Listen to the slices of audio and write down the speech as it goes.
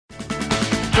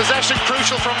Possession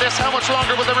crucial from this. How much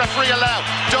longer will the referee allow?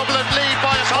 Dublin lead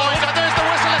by a point, and there's the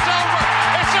whistle. It's over.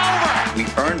 It's over. We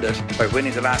earned it by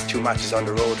winning the last 2 matches on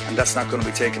the road, and that's not going to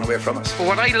be taken away from us. But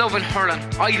what I love in hurling,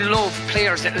 I love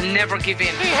players that will never give in.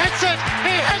 He hits it.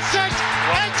 He hits it.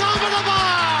 It's over the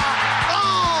bar.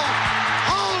 Oh,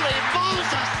 holy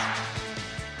Moses.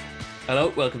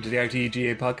 Hello, welcome to the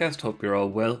RTGA podcast. Hope you're all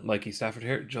well. Mikey Stafford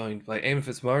here, joined by Eamon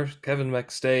Fitzmaurice, Kevin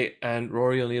McStay and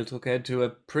Rory O'Neill took head to a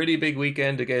pretty big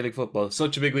weekend of Gaelic football.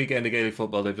 Such a big weekend of Gaelic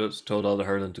football, they've just told all the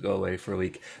hurling to go away for a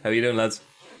week. How are you doing, lads?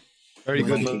 Very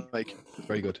good, Mike.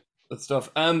 Very good. Good stuff.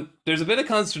 There's a bit of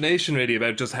consternation really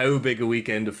about just how big a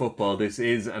weekend of football this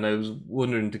is, and I was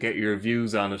wondering to get your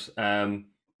views on it.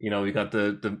 We got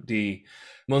the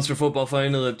Munster football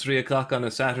final at 3:00 on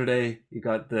a Saturday. You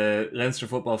got the Leinster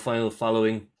football final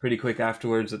following pretty quick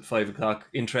afterwards at 5:00.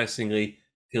 Interestingly,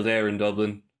 Kildare in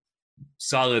Dublin.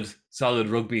 Solid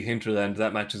rugby hinterland.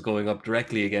 That match is going up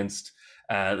directly against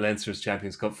Leinster's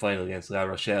Champions Cup final against La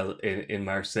Rochelle in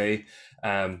Marseille.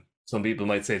 Some people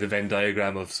might say the Venn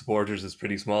diagram of supporters is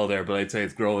pretty small there, but I'd say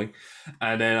it's growing.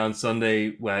 And then on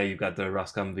Sunday, you've got the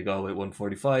Roscommon v Galway at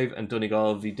 1:45 and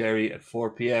Donegal v Derry at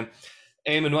 4 p.m.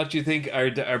 Eamon, what do you think?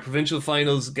 Are provincial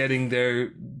finals getting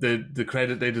the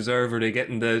credit they deserve? Are they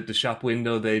getting the shop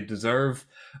window they deserve?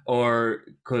 Or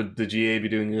could the GA be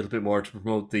doing a little bit more to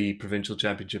promote the provincial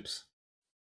championships?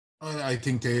 I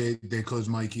think they could,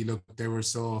 Mikey. Look, they were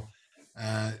so...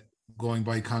 going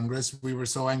by Congress, we were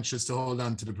so anxious to hold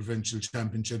on to the provincial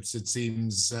championships. It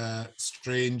seems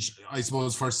strange. I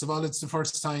suppose, first of all, it's the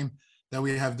first time that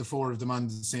we have the 4 of them on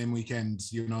the same weekend.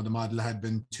 You know, the model had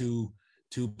been two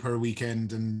per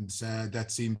weekend, and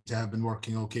that seemed to have been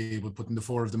working okay. But putting the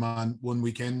 4 of them on one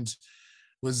weekend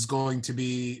was going to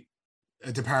be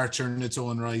a departure in its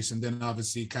own right. And then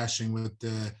obviously clashing with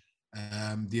the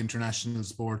international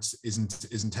sports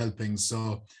isn't helping.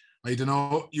 So I don't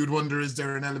know, you'd wonder, is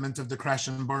there an element of the crash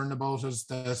and burn about us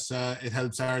that it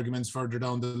helps arguments further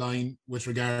down the line with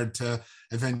regard to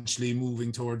eventually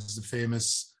moving towards the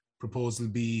famous Proposal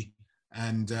B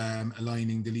and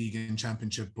aligning the league and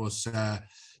championship? But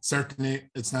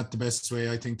certainly it's not the best way.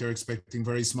 I think they're expecting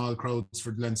very small crowds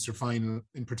for the Leinster final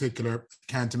in particular.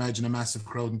 Can't imagine a massive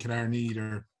crowd in Killarney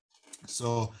either.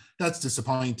 So that's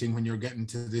disappointing when you're getting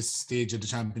to this stage of the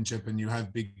championship and you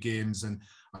have big games. And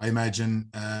I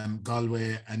imagine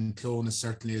Galway and Clone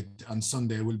certainly on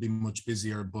Sunday will be much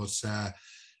busier, but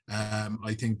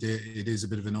I think it is a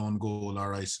bit of an own goal, all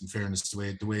right, in fairness, the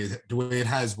way it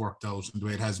has worked out and the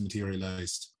way it has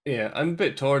materialised. Yeah, I'm a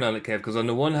bit torn on it, Kev, because on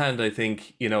the one hand, I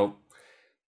think, the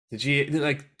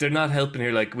GA, they're not helping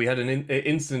here. Like, we had an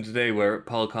incident today where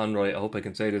Paul Conroy, I hope I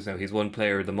can say this now, he's won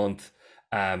Player of the Month.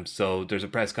 So there's a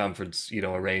press conference,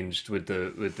 arranged with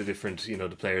the different,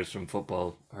 the players from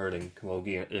football, hurling,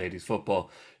 camogie, ladies football.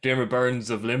 Dermot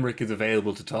Burns of Limerick is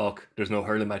available to talk. There's no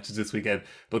hurling matches this weekend,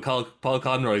 but Paul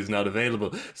Conroy is not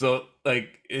available. So they're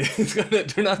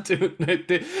not doing.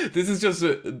 This is just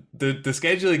the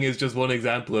scheduling is just one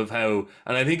example of how,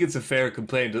 and I think it's a fair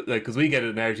complaint. Because we get it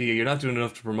in RTA, you're not doing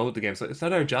enough to promote the game. So it's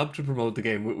not our job to promote the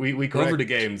game. We cover the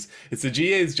games. It's the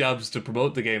GA's jobs to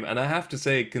promote the game. And I have to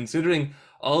say, considering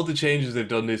all the changes they've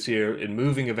done this year in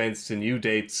moving events to new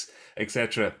dates,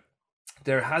 etc.,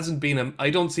 there hasn't been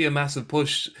I don't see a massive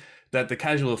push that the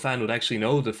casual fan would actually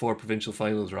know the 4 provincial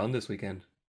finals are on this weekend.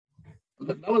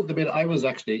 That was the bit I was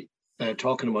actually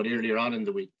talking about earlier on in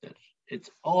the week, that it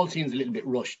all seems a little bit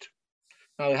rushed.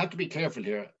 Now, I have to be careful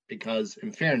here because,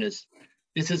 in fairness,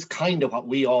 this is kind of what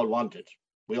we all wanted.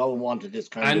 We all wanted this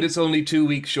kind of... And it's only 2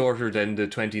 weeks shorter than the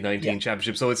 2019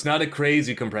 championship, so it's not a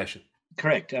crazy compression.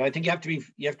 Correct, and I think you have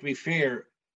to be fair,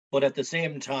 but at the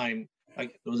same time, there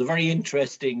was a very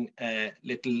interesting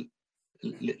little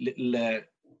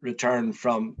return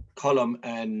from Colm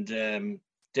and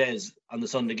Des on the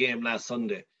Sunday game last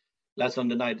Sunday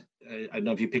night. I don't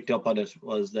know if you picked up on it.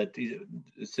 Was that it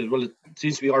said, well, it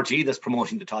seems to be RTE that's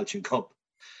promoting the Tailteann Cup,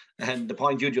 and the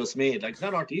point you just made, it's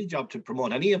not RTE's job to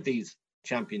promote any of these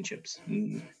championships.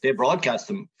 They broadcast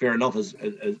them, fair enough, as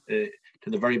to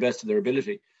the very best of their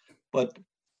ability, but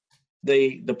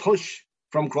the push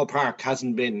from Croke Park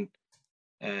hasn't been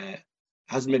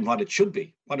what it should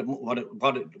be, what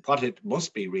it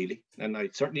must be, really. And I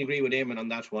certainly agree with Eamon on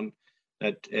that one,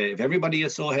 that if everybody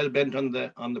is so hell-bent on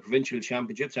the provincial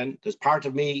championships, and there's part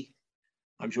of me,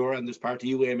 I'm sure, and there's part of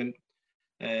you, Eamon,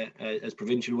 as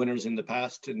provincial winners in the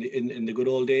past, in the good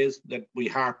old days, that we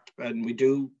harp, and we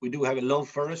do have a love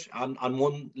for it on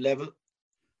one level.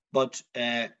 But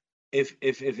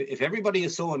if everybody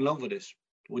is so in love with it,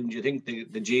 wouldn't you think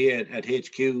the GA at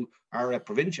HQ or at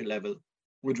provincial level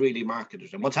would really market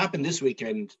it? And what's happened this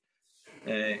weekend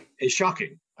is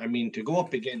shocking. I mean, to go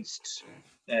up against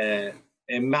a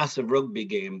massive rugby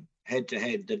game head to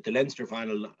head, the Leinster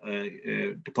final,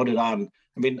 to put it on.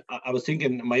 I mean, I was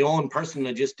thinking my own personal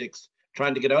logistics,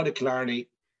 trying to get out of Killarney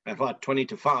at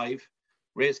 20-5,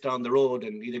 race down the road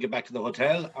and either get back to the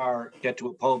hotel or get to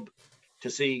a pub to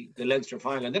see the Leinster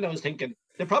final. And then I was thinking,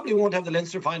 they probably won't have the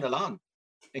Leinster final on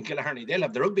in Killarney. They'll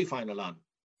have the rugby final on,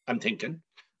 I'm thinking.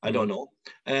 I don't know.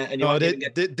 And no,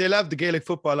 they'll have the Gaelic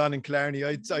football on in Killarney.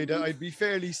 I'd be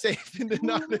fairly safe in the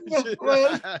knowledge.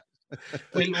 Well,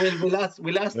 we'll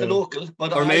ask the local,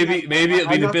 but maybe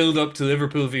it'll be the build up to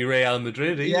Liverpool v Real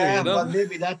Madrid. Either, yeah, you know? Well,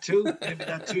 maybe that too.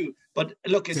 But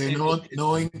look,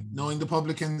 knowing the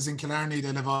publicans in Killarney,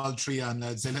 they'll have all three on,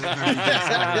 lads. They'll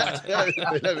have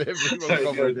everyone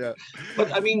covered, yeah.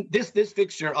 But I mean, this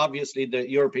fixture, obviously, the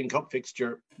European Cup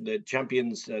fixture, the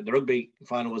champions, the rugby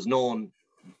final was known,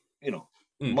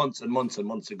 months and months and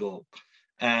months ago,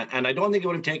 and I don't think it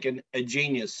would have taken a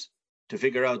genius to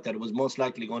figure out that it was most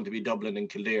likely going to be Dublin and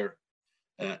Kildare.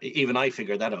 Even I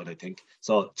figured that out, I think.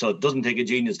 So it doesn't take a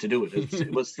genius to do it.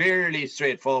 It was fairly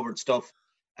straightforward stuff,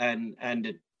 and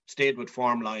it stayed with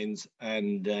form lines,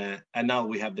 and now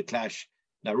we have the clash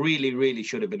that really, really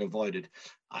should have been avoided.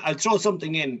 I'll throw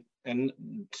something in, and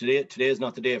today is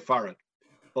not the day for it,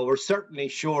 but we're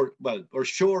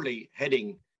surely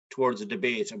heading towards a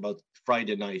debate about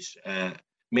Friday night,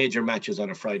 major matches on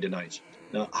a Friday night.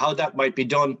 Now, how that might be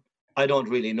done, I don't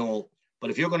really know.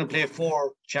 But if you're going to play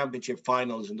 4 championship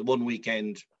finals in the one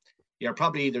weekend, you're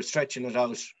probably either stretching it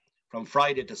out from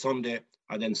Friday to Sunday,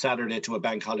 or then Saturday to a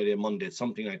bank holiday Monday,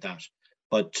 something like that.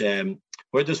 But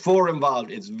where there's 4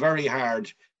 involved, it's very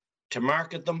hard to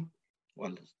market them.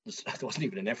 Well, there wasn't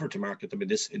even an effort to market them in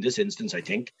this instance, I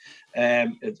think.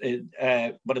 But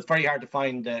it's very hard to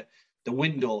find the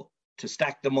window to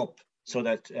stack them up so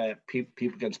that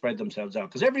people can spread themselves out,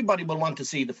 because everybody will want to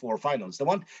see the 4 finals.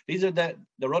 These are the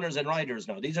runners and riders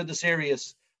now. These are the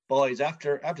serious boys.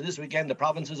 After this weekend, the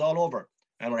province is all over,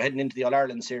 and we're heading into the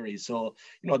All-Ireland series. So,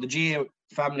 the GA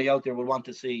family out there will want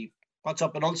to see what's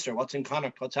up in Ulster, what's in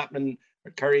Connacht, what's happening.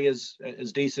 Kerry is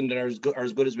decent and as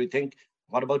good as we think.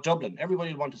 What about Dublin?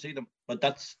 Everybody will want to see them, but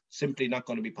that's simply not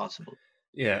going to be possible.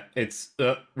 Yeah, it's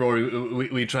Rory.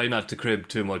 We try not to crib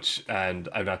too much, and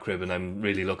I'm not cribbing. I'm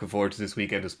really looking forward to this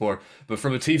weekend of sport. But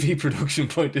from a TV production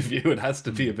point of view, it has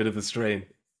to be a bit of a strain.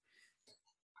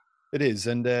 It is,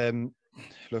 and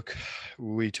look,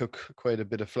 we took quite a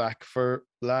bit of flack for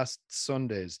last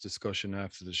Sunday's discussion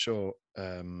after the show,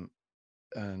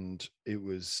 and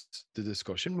the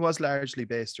discussion was largely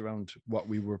based around what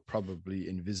we were probably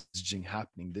envisaging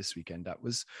happening this weekend. That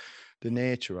was the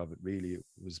nature of it, really. It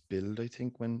was billed, I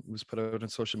think, when it was put out on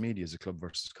social media as a club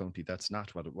versus county. That's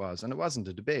not what it was. And it wasn't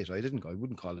a debate. I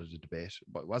wouldn't call it a debate,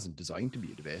 but it wasn't designed to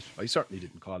be a debate. I certainly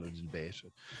didn't call it a debate.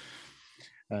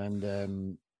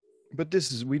 And but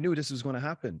we knew this was going to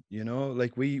happen,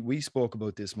 like we spoke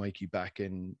about this, Mikey, back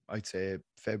in, I'd say,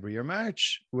 February or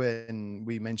March, when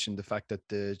we mentioned the fact that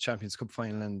the Champions Cup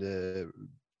final and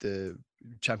the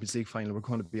Champions League final were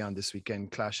going to be on this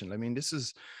weekend clashing. I mean, this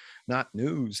is not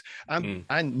news. And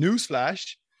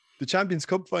newsflash, the Champions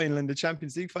Cup final and the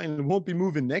Champions League final won't be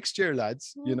moving next year,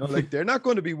 lads. They're not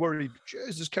going to be worried.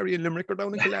 Jesus, Kerry and Limerick are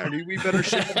down in Killarney. We better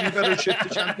shift the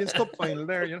Champions Cup final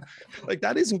there.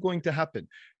 That isn't going to happen.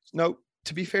 Now,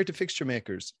 to be fair to fixture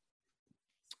makers,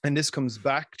 and this comes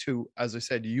back to, as I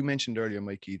said, you mentioned earlier,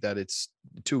 Mikey, that it's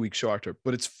 2 weeks shorter,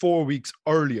 but it's 4 weeks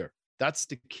earlier. That's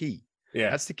the key.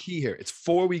 Yeah, that's the key here. It's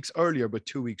 4 weeks earlier, but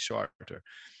 2 weeks shorter.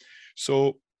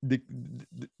 So the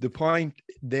point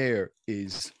there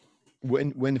is,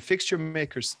 when fixture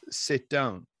makers sit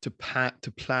down to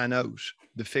plan out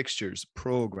the fixtures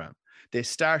program, they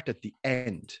start at the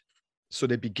end. So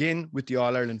they begin with the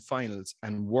All-Ireland finals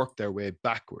and work their way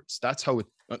backwards. That's how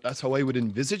I would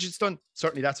envisage it's done.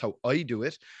 Certainly that's how I do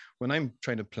it. When I'm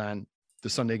trying to plan the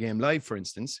Sunday Game Live, for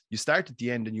instance, you start at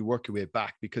the end and you work your way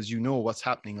back, because you know what's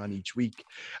happening on each week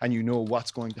and you know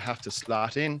what's going to have to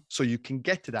slot in so you can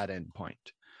get to that end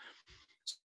point.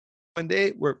 When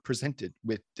they were presented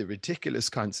with the ridiculous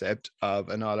concept of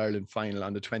an All-Ireland final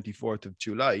on the 24th of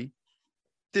July,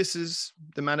 this is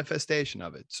the manifestation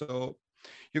of it. So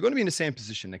you're going to be in the same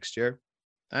position next year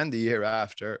and the year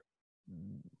after.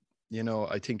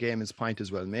 I think Eamon's point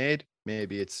is well made.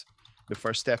 Maybe it's the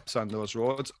first steps on those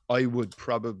roads. I would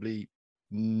probably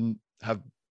have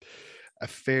a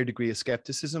fair degree of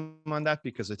skepticism on that,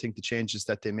 because I think the changes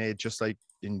that they made, just like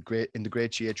in the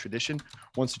great GA tradition,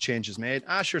 once the change is made,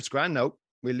 sure, it's grand now.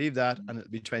 We'll leave that, and it'll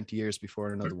be 20 years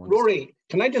before another one. Rory,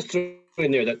 can I just throw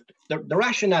in there that the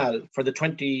rationale for the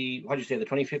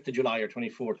 25th of July or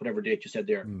 24th, whatever date you said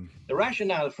there, the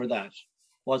rationale for that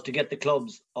was to get the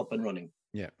clubs up and running.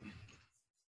 Yeah.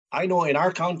 I know in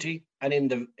our county and in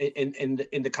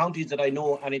the counties that I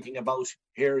know anything about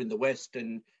here in the West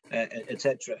and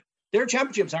etc., their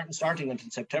championships aren't starting until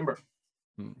September.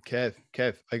 Kev,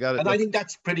 I got it. And I think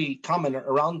that's pretty common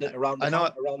around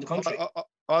the country.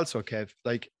 Also, Kev,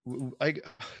 like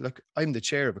I'm the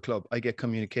chair of a club. I get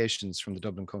communications from the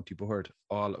Dublin County Board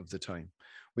all of the time.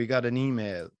 We got an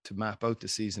email to map out the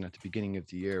season at the beginning of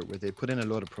the year where they put in a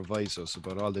lot of provisos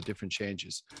about all the different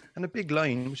changes and a big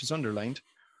line which is underlined.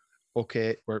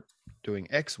 Okay, we're doing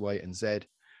X, Y, and Z,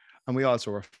 and we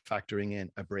also are factoring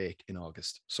in a break in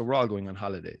August. So we're all going on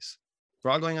holidays.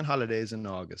 We're all going on holidays in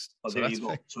August. Well, so there you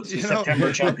go. So it's the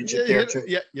September championship there too.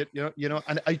 Yeah,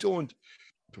 and I don't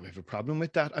have a problem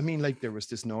with that. I mean, like there was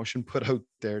this notion put out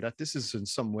there that this is in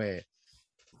some way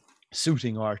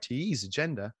suiting RTE's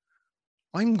agenda.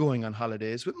 I'm going on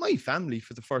holidays with my family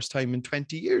for the first time in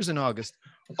 20 years in August.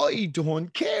 I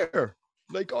don't care.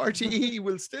 Like RTE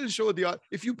will still show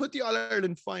if you put the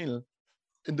All-Ireland final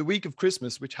in the week of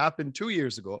Christmas, which happened 2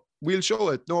 years ago, we'll show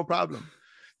it, no problem.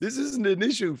 This isn't an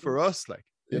issue for us, like,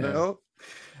 you know?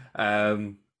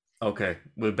 Okay,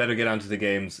 we'll better get on to the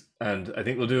games, and I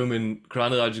think we'll do them in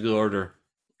chronological order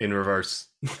in reverse.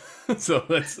 So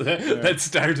let's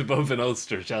start above in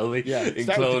Ulster, shall we? Yeah,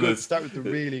 start with the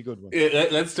really good one.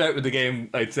 Let's start with the game.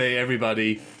 I'd say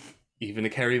everybody, even a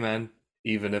Kerry man,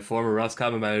 even a former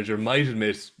Roscommon manager, might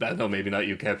admit that, no, maybe not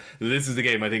you, Kev. This is the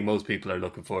game I think most people are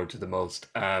looking forward to the most.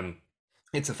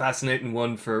 It's a fascinating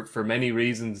one for many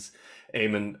reasons.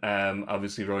 Eamon,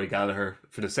 obviously Rory Gallagher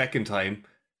for the second time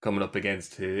coming up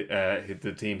against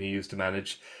the team he used to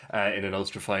manage in an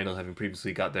Ulster final, having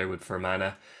previously got there with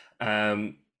Fermanagh.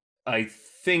 I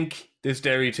think this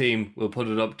Derry team will put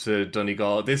it up to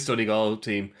Donegal, this Donegal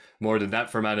team, more than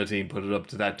that Fermanagh team put it up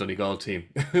to that Donegal team.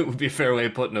 It would be a fair way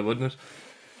of putting it, wouldn't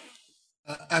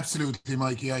it? Absolutely,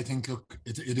 Mikey. I think, look,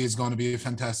 it is going to be a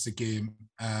fantastic game.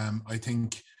 I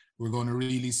think we're going to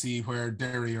really see where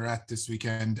Derry are at this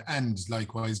weekend, and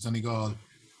likewise Donegal.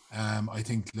 I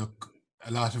think, look,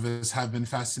 a lot of us have been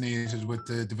fascinated with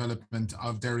the development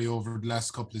of Derry over the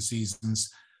last couple of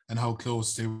seasons and how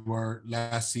close they were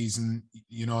last season.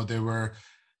 You know,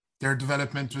 their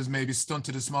development was maybe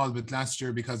stunted a small bit last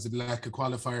year because of the lack of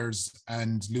qualifiers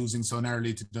and losing so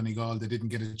narrowly to Donegal. They didn't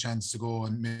get a chance to go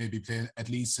and maybe play at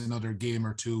least another game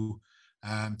or two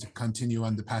to continue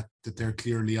on the path that they're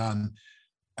clearly on.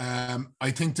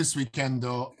 I think this weekend,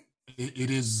 though, it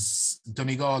is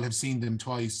Donegal have seen them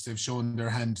twice. They've shown their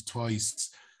hand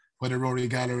twice. Whether Rory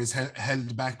Gallagher has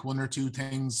held back one or two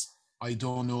things, I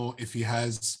don't know if he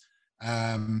has.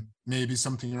 Maybe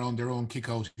something around their own kick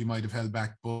out he might have held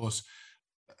back, but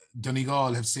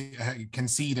Donegal can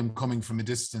see them coming from a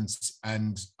distance,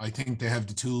 and I think they have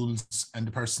the tools and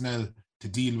the personnel to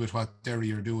deal with what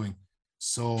Derry are doing.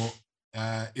 So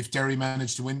if Derry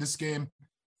manage to win this game,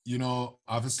 you know,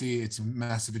 obviously it's a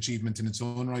massive achievement in its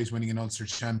own right, winning an Ulster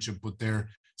Championship, but they're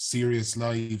serious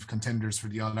live contenders for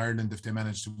the All-Ireland if they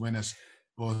manage to win it.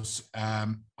 But I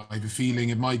have a feeling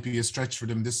it might be a stretch for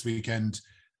them this weekend.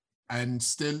 And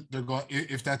still,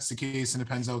 if that's the case and it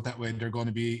pans out that way, they're going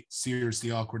to be seriously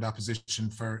awkward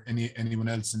opposition for anyone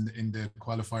else in the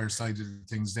qualifier side of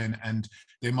things then. And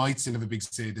they might still have a big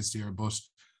say this year, but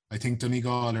I think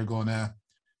Donegal are going to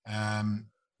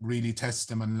really test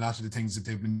them on a lot of the things that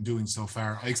they've been doing so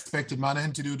far. I expected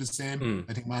Monaghan to do the same.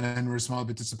 I think Monaghan were a small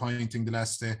bit disappointing the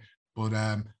last day, but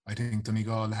I think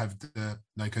Donegal have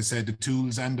like I said, the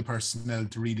tools and the personnel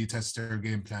to really test their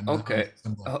game plan. Okay,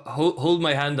 hold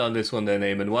my hand on this one then,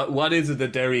 Eamon. What is it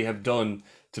that Derry have done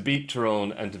to beat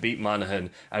Tyrone and to beat Monaghan,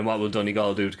 and what will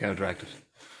Donegal do to counteract it?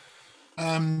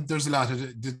 There's a lot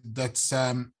of that's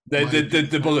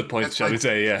the bullet points, shall we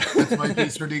say? Yeah, that's my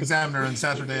piece for the Examiner on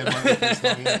Saturday.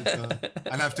 So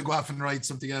I'll have to go off and write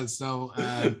something else. So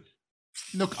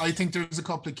look, I think there's a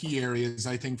couple of key areas.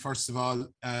 I think first of all,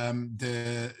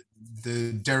 the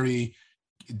Derry,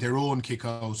 their own kick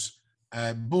out,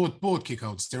 both kick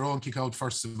outs, their own kick out.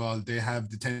 First of all, they have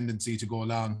the tendency to go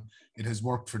long. It has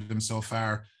worked for them so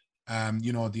far.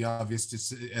 You know, the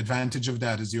obvious advantage of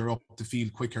that is you're up the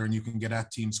field quicker and you can get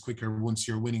at teams quicker once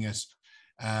you're winning it.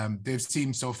 They've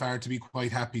seemed so far to be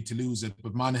quite happy to lose it,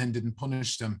 but Monaghan didn't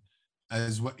punish them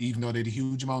even though they had a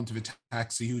huge amount of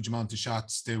attacks, a huge amount of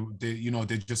shots. They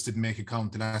just didn't make it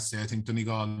count the last day. I think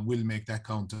Donegal will make that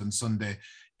count on Sunday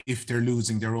if they're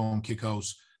losing their own kick out.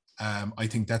 I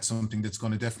think that's something that's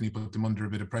going to definitely put them under a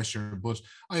bit of pressure. But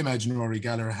I imagine Rory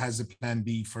Gallagher has a plan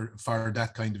B for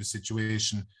that kind of a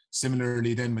situation.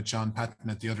 Similarly then with John Patton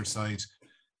at the other side.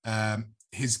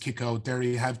 his kick out.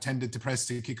 Derry have tended to press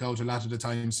the kick out a lot of the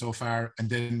time so far and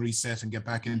then reset and get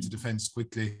back into defence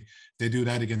quickly. They do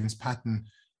that against Patton.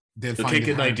 They'll find kick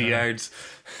it it 90 harder. yards.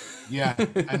 Yeah,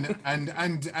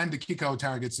 and the kick out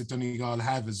targets that Donegal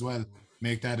have as well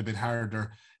make that a bit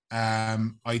harder.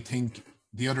 I think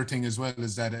the other thing as well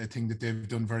is that I think that they've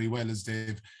done very well is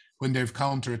when they've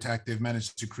counter-attacked, they've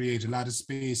managed to create a lot of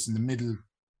space in the middle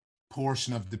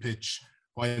portion of the pitch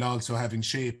while also having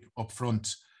shape up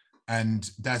front. And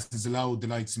that has allowed the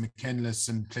likes of McKenless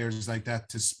and players like that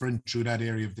to sprint through that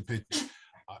area of the pitch.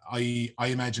 I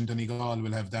imagine Donegal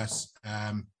will have that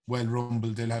well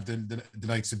rumbled. They'll have the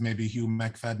likes of maybe Hugh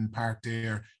McFadden parked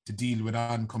there to deal with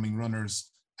oncoming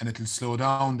runners, and it'll slow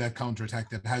down that counter-attack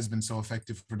that has been so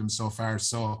effective for them so far.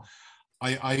 So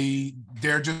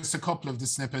they're just a couple of the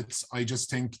snippets. I just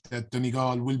think that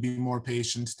Donegal will be more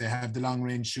patient. They have the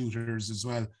long-range shooters as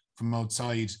well from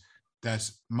outside that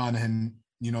Monaghan,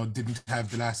 didn't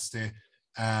have the last day.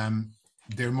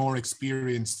 They're more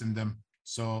experienced than them.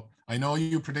 So I know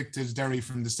you predicted Derry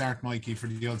from the start, Mikey, for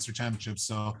the Ulster Championship.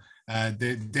 So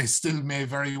they still may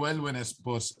very well win it,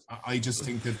 but I just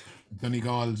think that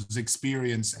Donegal's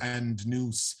experience and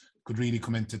nous could really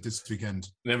come into it this weekend.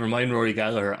 Never mind Rory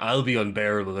Gallagher. I'll be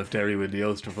unbearable if Derry win the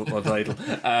Ulster football title.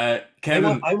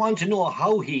 Kevin, I want to know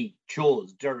how he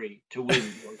chose Derry to win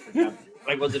the Ulster Championship.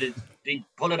 Like, was it did he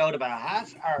pull it out of a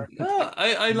hat? Or no,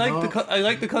 I like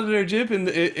the cut of their jib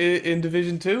in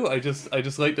Division 2. I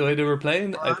just like the way they were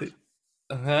playing. I think,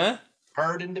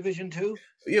 Heard in Division 2.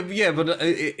 Yeah, but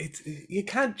you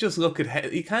can't just look at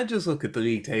the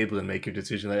league table and make your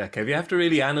decision like that, Kev. You have to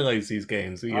really analyse these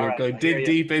games. You're going to dig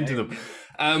deep into them.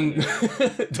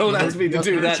 Don't ask me to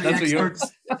do that. That's what you're.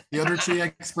 The other three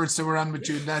experts that were on with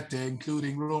you that day,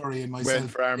 including Rory and myself,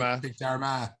 went for Armagh. picked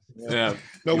Armagh. Yeah.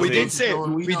 No, we did say,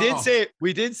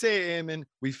 Eamon,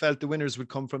 we felt the winners would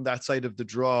come from that side of the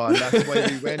draw, and that's why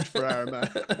we went for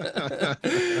Armagh.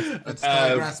 That's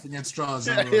grasping at straws.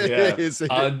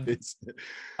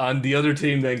 On the other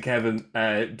team, then, Kevin,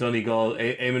 Donegal,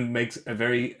 Eamon makes a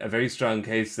very strong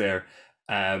case there,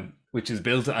 which is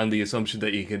built on the assumption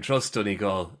that you can trust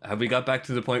Donegal. Have we got back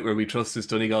to the point where we trust this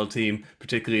Donegal team,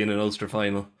 particularly in an Ulster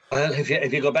final? Well, if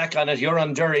you go back on it, you're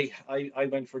on Derry. I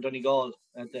went for Donegal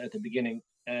at the beginning,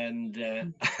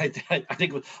 and I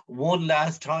think one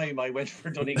last time I went for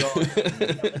Donegal.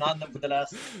 I've been on them for the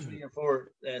last 3 or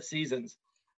 4 seasons.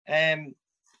 Fitzy's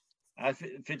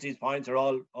points are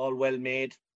all well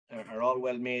made. It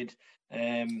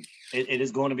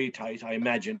is going to be tight, I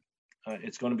imagine.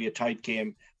 It's going to be a tight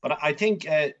game, but I think.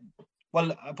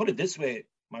 Well, I put it this way,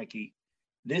 Mikey.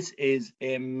 This is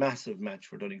a massive match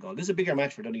for Donegal. This is a bigger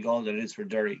match for Donegal than it is for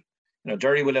Derry.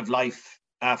 Derry will have life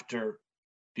after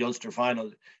the Ulster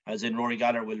final, as in Rory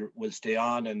Gallagher will stay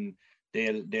on, and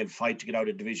they'll fight to get out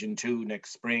of Division 2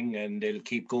 next spring, and they'll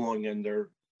keep going. And they're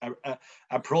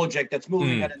a project that's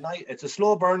moving at a nice. It's a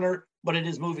slow burner, but it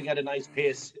is moving at a nice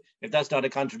pace. If that's not a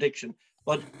contradiction,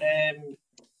 but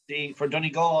for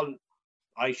Donegal,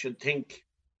 I should think.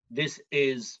 This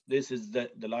is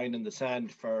the line in the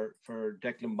sand for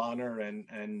Declan Bonner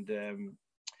and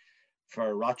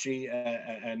for Rochi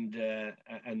and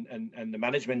the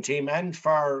management team, and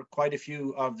for quite a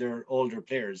few of their older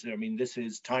players. I mean, this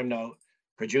is time now.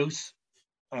 Produce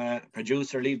or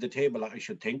leave the table, I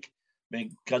should think,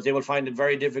 because they will find it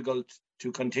very difficult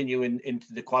to continue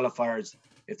into the qualifiers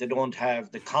if they don't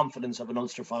have the confidence of an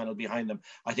Ulster final behind them.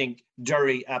 I think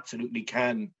Derry absolutely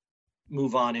can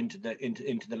move on into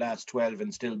the last 12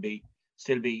 and still be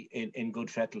in good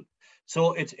fettle.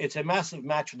 So it's a massive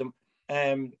match for them.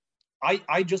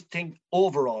 I just think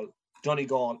overall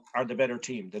Donegal are the better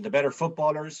team. They're the better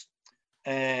footballers.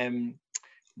 They're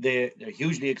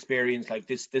hugely experienced. Like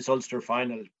this Ulster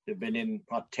final, they've been in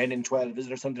 10 and 12. Is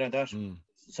there something like that?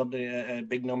 Something a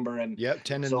big number. And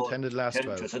 10 and 10 the last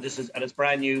 12. So it's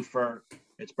brand new for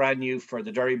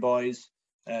the Derry boys.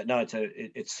 No,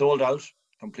 it's sold out.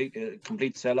 Complete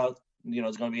sellout.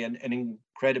 It's going to be an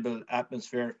incredible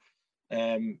atmosphere.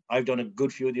 I've done a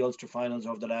good few of the Ulster finals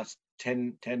over the last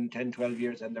 10, 12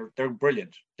 years, and they're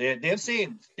brilliant. They've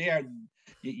seen they are.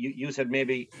 You said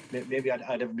maybe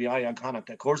I'd ever be high on Connacht.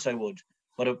 Of course I would,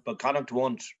 but Connacht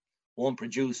won't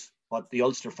produce what the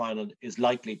Ulster final is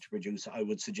likely to produce. I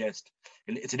would suggest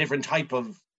it's a different type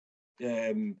of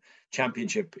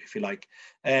championship, if you like.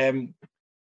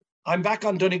 I'm back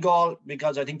on Donegal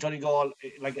because I think Donegal,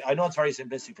 I know it's very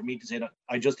simplistic for me to say that.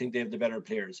 I just think they have the better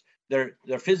players. They're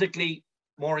physically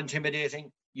more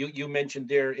intimidating. You mentioned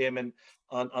there, Eamon,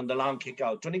 on the long kick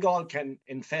out. Donegal can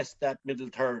infest that middle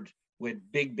third with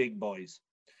big boys.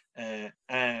 The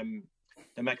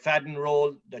McFadden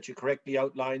role that you correctly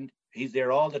outlined He's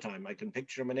there all the time. I can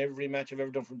picture him in every match I've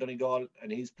ever done from Donegal,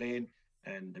 and he's playing.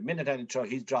 And the minute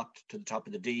he's dropped to the top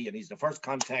of the D, and he's the first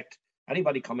contact.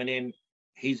 Anybody coming in,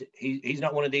 he's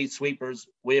not one of these sweepers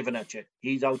waving at you.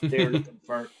 He's out there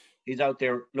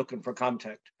looking for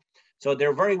contact. So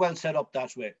they're very well set up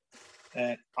that way.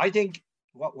 I think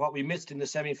what we missed in the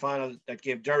semi-final that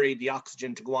gave Derry the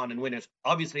oxygen to go on and win it,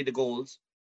 obviously the goals.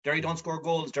 Derry don't score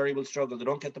goals, Derry will struggle. They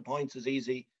don't get the points as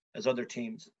easy as other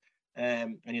teams.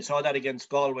 And you saw that against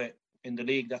Galway in the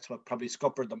league. That's what probably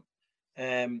scuppered them.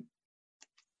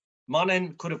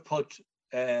 Monaghan could have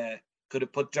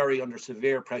put Derry under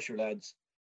severe pressure, lads,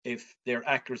 if their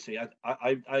accuracy.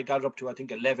 I got it up to, I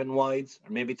think, 11 wides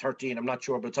or maybe 13. I'm not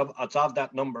sure, but it's of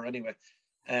that number anyway.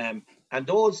 And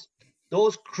those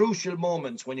crucial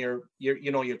moments when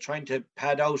you're trying to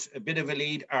pad out a bit of a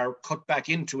lead or cut back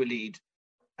into a lead,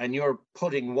 and you're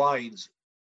putting wides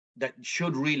that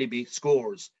should really be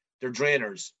scores. They're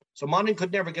drainers. So Monaghan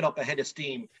could never get up ahead of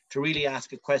steam to really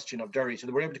ask a question of Derry. So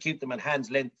they were able to keep them at hand's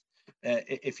length,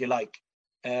 if you like.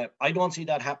 I don't see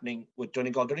that happening with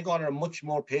Donegal. Donegal are a much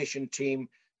more patient team.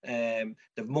 They've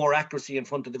more accuracy in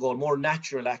front of the goal, more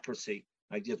natural accuracy.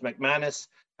 Like there's McManus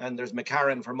and there's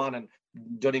McCarran for Monaghan.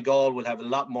 Donegal will have a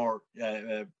lot more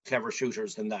clever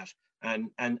shooters than that.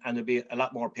 And they'll be a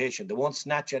lot more patient. They won't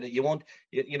snatch at it. You won't,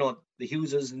 the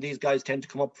Hugheses and these guys tend to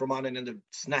come up from on and they'll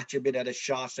snatch a bit at a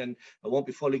shot, and it won't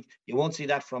be fully. You won't see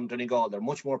that from Donegal. They're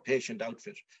much more patient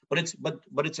outfit. But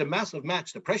it's a massive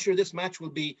match. The pressure of this match will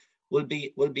be a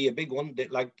big one.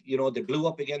 They blew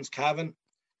up against Cavan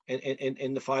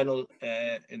in the final.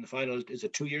 In the final, is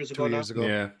it 2 years ago? 2 years ago.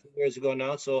 Yeah. 2 years ago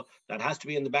now. So that has to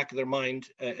be in the back of their mind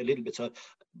a little bit. So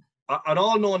on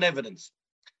all known evidence.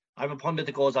 I'm a pundit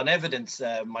that goes on evidence,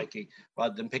 Mikey,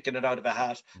 rather than picking it out of a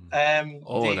hat.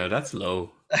 No, that's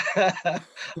low.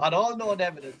 on all known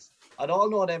evidence,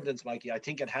 Mikey, I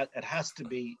think it has to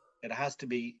be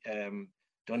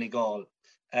Donegal.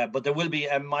 But there will be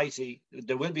a mighty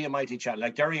challenge.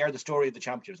 Like Derry are the story of the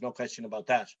champions, no question about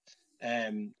that.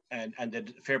 And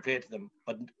the fair play to them.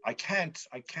 But I can't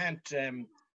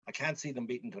see them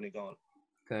beating Donegal.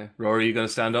 Okay, Rory, you going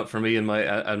to stand up for me and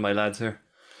my lads here?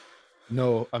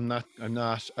 No, I'm not.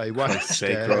 I watched.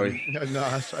 Rory. I'm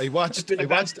not. I watched. You've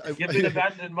been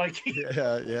abandoned, Mikey.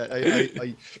 Yeah.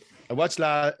 I watched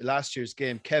last year's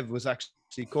game. Kev was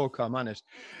actually co-com on it,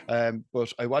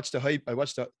 but I watched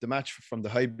the match from the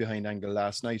hide behind angle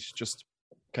last night, just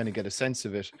kind of get a sense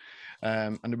of it.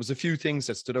 And there was a few things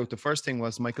that stood out. The first thing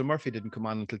was Michael Murphy didn't come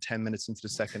on until 10 minutes into the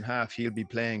second half. He'll be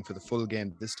playing for the full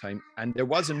game this time. And there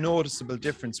was a noticeable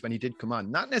difference when he did come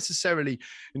on, not necessarily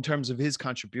in terms of his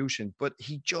contribution, but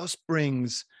he just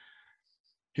brings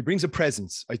a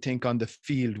presence, I think, on the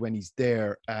field when he's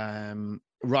there.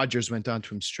 Rogers went on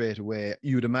to him straight away.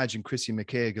 You'd imagine Chrissy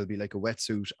McKaig will be like a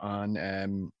wetsuit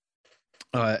on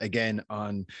again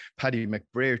on Paddy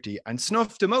McBrearty, and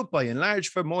snuffed him out by and large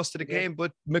for most of the game,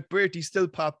 but McBrearty still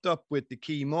popped up with the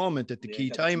key moment at the key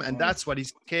time, and that's what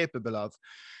he's capable of.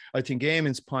 I think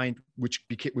Eamon's point, which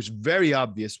was very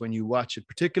obvious when you watch it,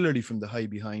 particularly from the high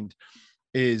behind,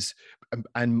 is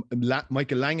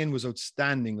Michael Langan was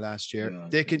outstanding last year.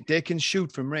 They can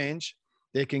shoot from range.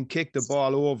 They can kick the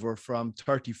ball over from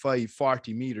 35,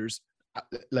 40 meters,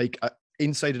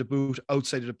 inside of the boot,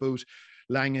 outside of the boot.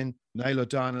 Langan, Niall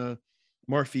O'Donnell,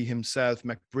 Murphy himself,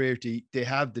 McBrearty, they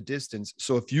have the distance.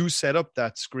 So if you set up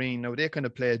that screen, now they kind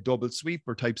of play a double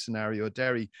sweeper type scenario,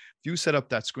 Derry. If you set up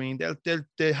that screen,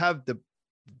 they have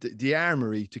the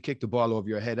armory to kick the ball over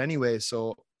your head anyway.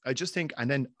 So I just think,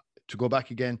 and then to go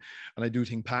back again, and I do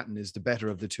think Patton is the better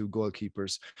of the two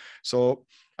goalkeepers. So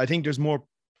I think there's more,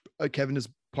 Kevin's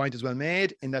point is well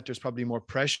made, in that there's probably more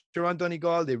pressure on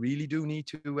Donegal. They really do need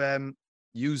to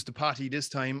use the potty this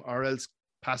time or else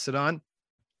pass it on.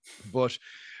 But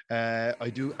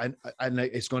I do, and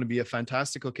it's going to be a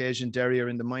fantastic occasion. Derry are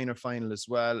in the minor final as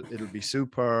well. It'll be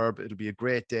superb. It'll be a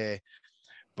great day.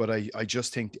 But I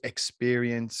just think the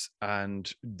experience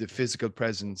and the physical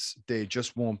presence, they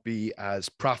just won't be as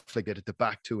profligate at the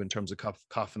back too in terms of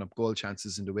coughing up goal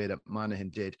chances in the way that Monaghan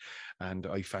did. And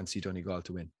I fancy Donegal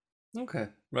to win. Okay,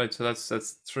 right. So that's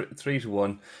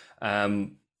 3-1.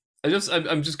 I'm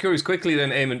just curious quickly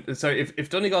then, Eamon. Sorry, if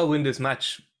Donegal win this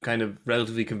match kind of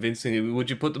relatively convincingly, would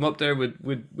you put them up there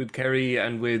with Kerry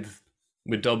and with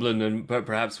Dublin and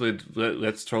perhaps with,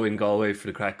 let's throw in Galway for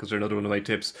the crack because they're another one of my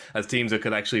tips, as teams that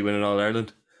could actually win in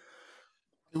All-Ireland?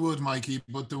 It would, Mikey,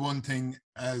 but the one thing,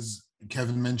 as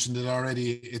Kevin mentioned it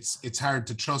already, it's hard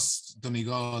to trust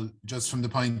Donegal just from the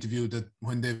point of view that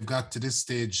when they've got to this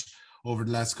stage over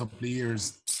the last couple of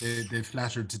years, they've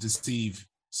flattered to deceive.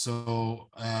 So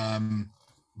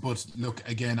But look,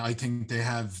 again, I think they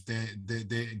have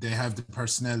the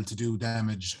personnel to do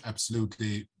damage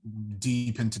absolutely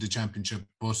deep into the championship.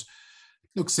 But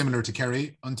look, similar to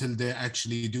Kerry, until they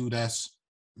actually do that,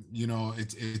 you know,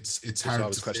 it's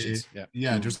hard to questions. say.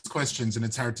 Yeah, there's questions, and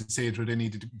it's hard to say it with any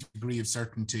degree of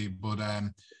certainty. But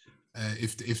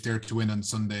if they're to win on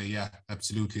Sunday, yeah,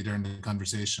 absolutely, they're in the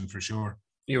conversation for sure.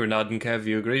 You were nodding, Kev.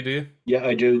 You agree, do you? Yeah,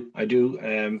 I do.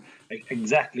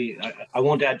 Exactly. I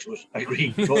won't add to it. I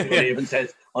agree. Totally what Evan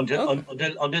says. Until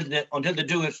they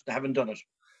do it, they haven't done it.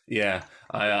 Yeah,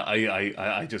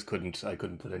 I just couldn't. I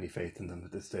couldn't put any faith in them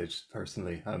at this stage.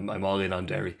 Personally, I'm all in on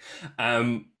Derry.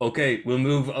 Okay, we'll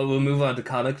move on to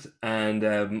Connacht, and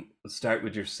we'll start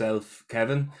with yourself,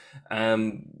 Kevin.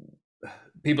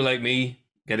 People like me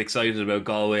get excited about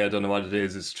Galway. I don't know what it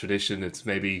is. It's tradition. It's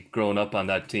maybe grown up on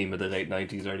that team of the late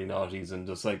 90s, early 90s, and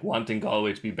just like wanting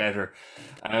Galway to be better,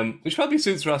 which probably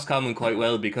suits Roscommon quite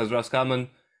well, because Roscommon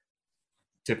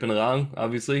tipping along,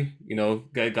 obviously, you know,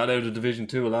 got out of Division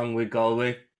 2 along with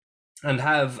Galway, and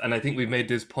I think we've made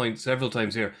this point several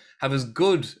times here, have as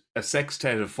good a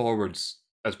sextet of forwards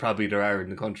as probably there are in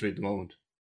the country at the moment.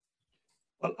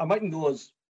 Well, I mightn't go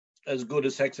as good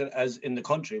a sextet as in the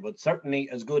country, but certainly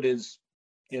as good as,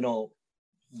 you know,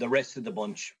 the rest of the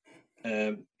bunch.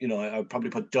 You know, I'd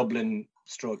probably put Dublin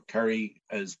 / Kerry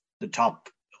as the top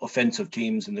offensive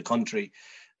teams in the country.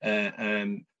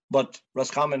 But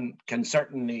Roscommon can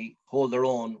certainly hold their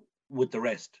own with the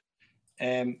rest.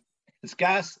 It's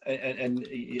gas, and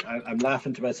I'm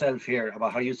laughing to myself here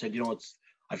about how you said, you know,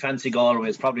 I fancy Galway.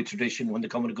 It's probably tradition when they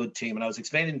come with a good team. And I was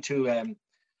explaining to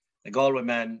a Galway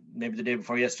man, maybe the day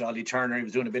before yesterday, Ollie Turner. He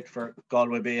was doing a bit for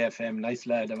Galway Bay FM, nice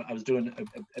lad. I was doing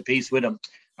a piece with him,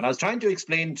 and I was trying to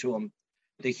explain to him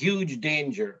the huge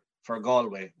danger for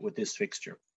Galway with this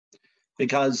fixture,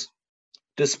 because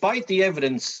despite the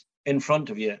evidence in front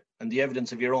of you and the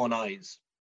evidence of your own eyes,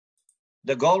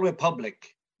 the Galway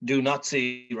public do not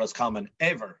see Roscommon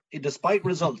ever, despite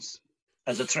results,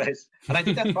 as a threat. And I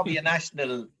think that's probably a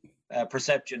national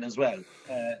perception as well,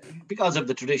 because of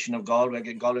the tradition of Galway.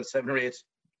 Again, Galway 7 or 8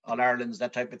 All-Irelands,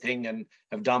 that type of thing, and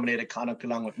have dominated Connacht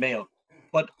along with Mayo.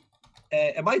 But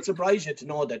it might surprise you to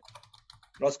know that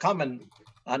Roscommon,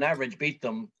 on average, beat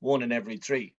them 1 in every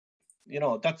 3. You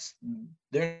know,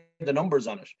 they're the numbers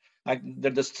on it. Like,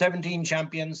 they're the 17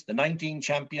 champions, the 19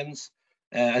 champions.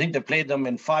 I think they played them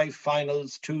in 5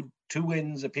 finals, two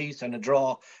wins apiece and a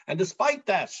draw. And despite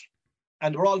that,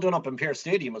 and we're all done up in Pearse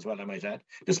Stadium as well, I might add,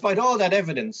 despite all that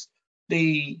evidence,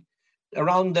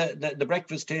 around the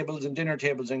breakfast tables and dinner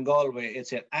tables in Galway, it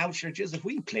said, outrageous, if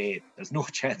we play, there's no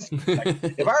chance. Like,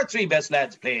 if our 3 best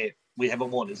lads play, we have a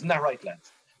won. Isn't that right,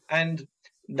 lads? And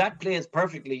that plays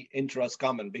perfectly into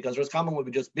Roscommon, because Roscommon will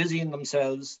be just busying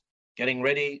themselves, getting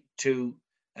ready to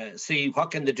see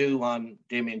what can they do on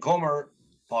Damien Comer,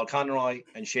 Paul Conroy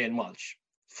and Shane Walsh,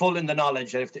 full in the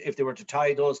knowledge that if they were to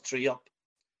tie those 3 up,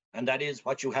 and that is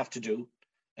what you have to do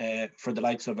for the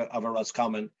likes of a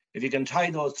Roscommon, if you can tie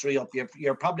those 3 up,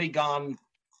 you're probably gone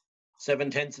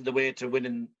 7/10 of the way to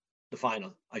winning the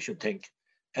final, I should think.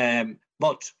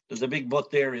 But there's a big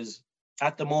but there, is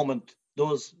at the moment,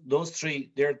 those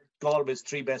 3, they're Galway's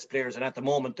 3 best players, and at the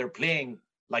moment they're playing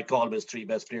like Galway's 3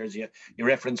 best players. You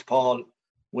reference Paul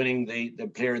winning the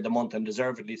player of the month, and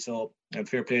deservedly so, and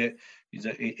fair play, he's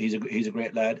a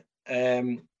great lad.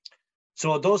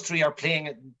 So those 3 are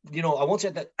playing, you know, I won't say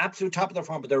at the absolute top of their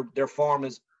form, but their form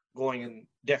is going in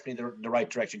definitely the right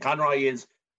direction. Conroy is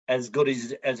as good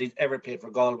as he's ever played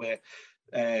for Galway.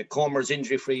 Comer's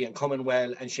injury free and coming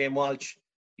well, and Shane Walsh,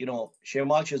 you know, Shane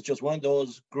Walsh is just one of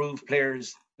those groove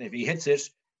players. If he hits it,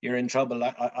 you're in trouble.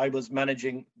 I was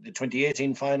managing the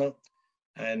 2018 final,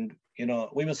 and you know,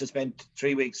 we must have spent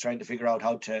 3 weeks trying to figure out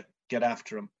how to get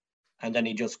after him, and then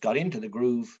he just got into the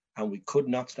groove, and we could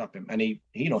not stop him. And he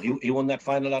won that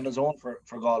final on his own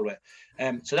for Galway.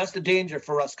 So that's the danger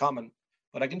for Roscommon.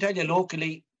 But I can tell you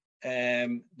locally,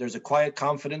 there's a quiet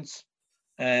confidence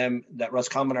that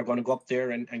Roscommon are going to go up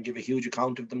there and give a huge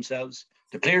account of themselves.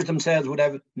 The players themselves would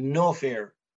have no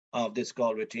fear of this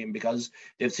Galway team, because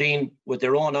they've seen with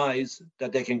their own eyes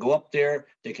that they can go up there,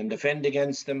 they can defend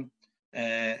against them,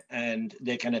 and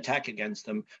they can attack against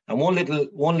them. And one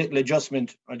little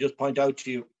adjustment I'll just point out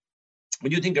to you: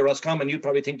 when you think of Roscommon, you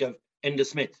probably think of Enda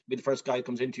Smith, be the first guy that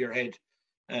comes into your head.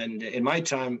 And in my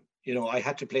time, you know, I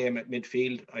had to play him at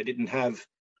midfield. I didn't have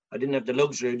the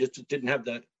luxury, just didn't have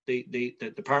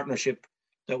the partnership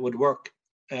that would work.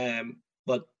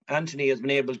 But Anthony has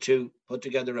been able to put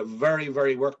together a very,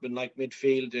 very workmanlike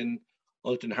midfield in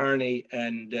Ultan Harney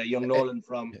and young Nolan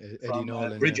from Eddie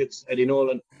Nolan, Bridget's, Eddie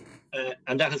Nolan.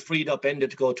 And that has freed up Enda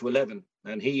to go to 11.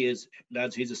 And he is,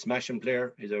 lads, he's a smashing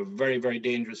player. He's a very, very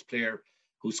dangerous player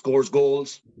who scores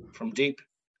goals from deep.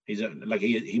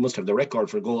 He must have the record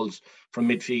for goals from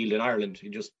midfield in Ireland.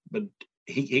 But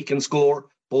he can score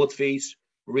both feet.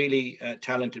 Really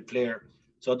talented player.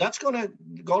 So that's Galway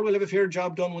will have a fair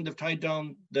job done when they've tied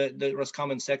down the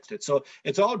Roscommon sextet. So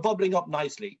it's all bubbling up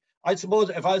nicely. I suppose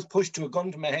if I was pushed to a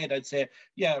gun to my head, I'd say,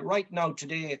 yeah, right now,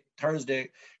 today, Thursday,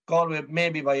 Galway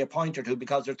maybe by a point or two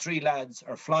because their 3 lads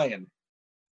are flying.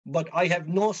 But I have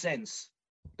no sense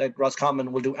that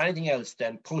Roscommon will do anything else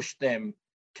than push them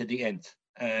to the nth.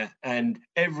 And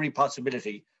every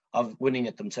possibility of winning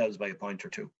it themselves by a point or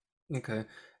two. Okay.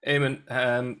 Eamon,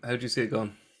 how do you see it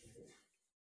going?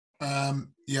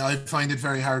 Yeah, I find it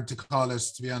very hard to call it,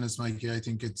 to be honest, Mikey. I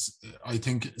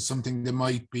think something that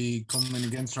might be coming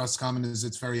against Roscommon is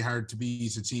it's very hard to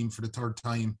beat a team for the 3rd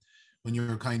time when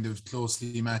you're kind of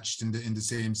closely matched in the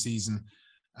same season.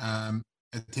 A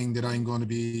thing that I'm going to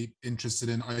be interested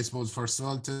in, I suppose, first of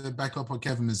all, to back up what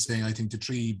Kevin is saying, I think the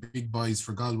 3 big boys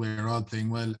for Galway are all playing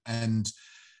well, and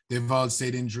they've all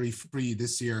stayed injury-free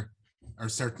this year, or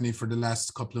certainly for the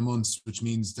last couple of months, which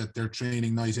means that they're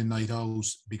training night in, night out,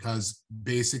 because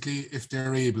basically if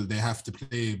they're able, they have to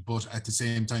play, but at the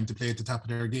same time, to play at the top of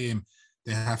their game,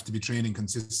 they have to be training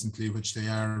consistently, which they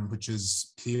are, which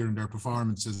is clear in their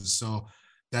performances. So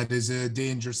that is a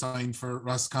danger sign for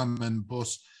Roscommon. But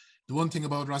the one thing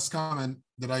about Roscommon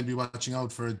that I'll be watching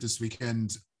out for this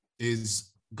weekend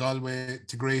is Galway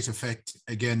to great effect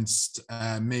against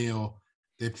Mayo.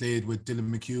 They played with Dylan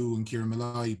McHugh and Kieran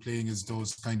Malloy playing as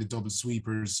those kind of double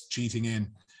sweepers, cheating in.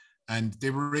 And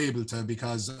they were able to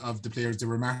because of the players they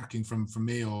were marking from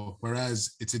Mayo,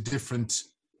 whereas it's a different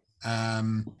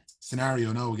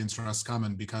scenario now against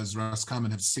Roscommon because Roscommon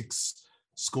have 6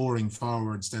 scoring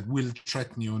forwards that will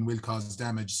threaten you and will cause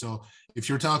damage. So if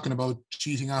you're talking about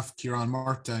cheating off Kieran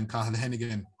Murta and Cathal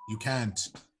Hennigan, you can't.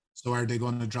 So are they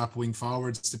going to drop wing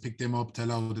forwards to pick them up, to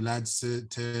allow the lads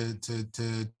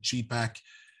to cheat back?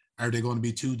 Are they going to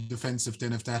be too defensive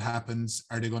then if that happens?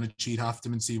 Are they going to cheat off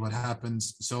them and see what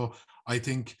happens? So I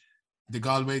think the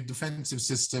Galway defensive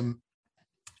system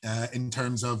in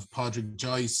terms of Padraig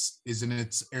Joyce is in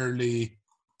its early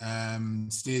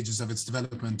stages of its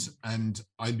development, and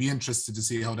I'll be interested to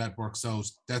see how that works out.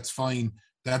 That's fine.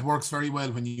 That works very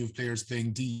well when you have players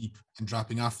playing deep and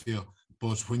dropping off you.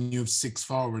 But when you have 6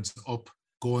 forwards up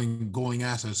going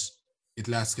at it,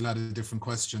 it'll ask a lot of different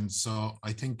questions. So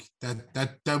I think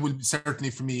that will certainly,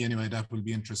 for me anyway, that will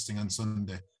be interesing on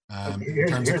Sunday. In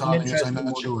terms of calling it, I'm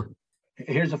not sure.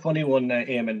 Here's a funny one,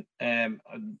 Eamon.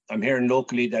 I'm hearing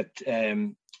locally that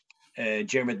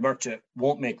Jeremy Murta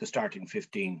won't make the starting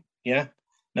 15. Yeah.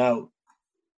 Now,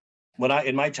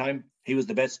 in my time, he was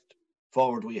the best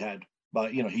forward we had,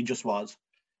 but he just was.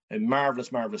 A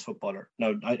marvelous footballer.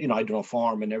 Now, I don't know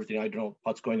form and everything. I don't know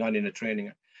what's going on in the training.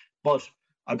 But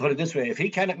I'll put it this way: if he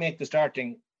cannot make the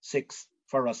starting 6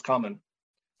 for Roscommon,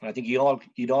 and I think you'd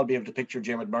all be able to picture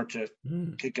Jeremy Murta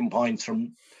kicking points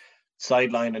from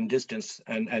sideline and distance,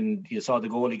 and you saw the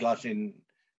goal he got in.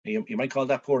 You might call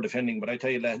that poor defending, but I tell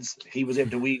you, lads, he was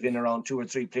able to weave in around 2 or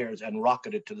 3 players and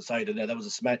rocket it to the side of there. That was a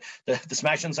smash. The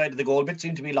smashing side of the goal bit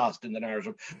seemed to be lost in the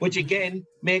narrative, which again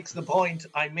makes the point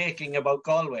I'm making about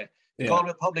Galway. The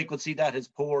Galway public would see that as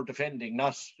poor defending,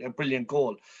 not a brilliant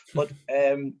goal. But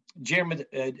Jeremy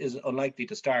is unlikely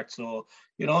to start, so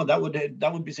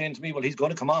that would be saying to me, well, he's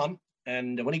going to come on,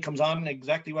 and when he comes on,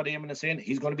 exactly what Eamon is saying,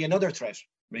 he's going to be another threat.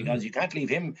 Because you can't leave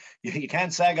him, you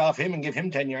can't sag off him and give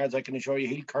him 10 yards. I can assure you,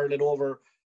 he'll curl it over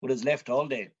with his left all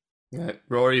day. Yeah.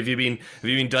 Rory, have you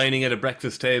been dining at a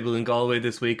breakfast table in Galway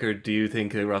this week, or do you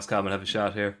think Roscommon have a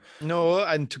shot here? No,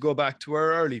 and to go back to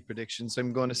our early predictions,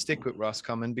 I'm going to stick with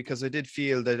Roscommon because I did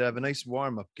feel they'd have a nice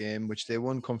warm-up game, which they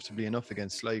won comfortably enough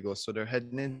against Sligo. So they're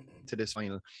heading into this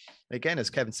final, again, as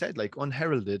Kevin said, like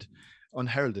unheralded.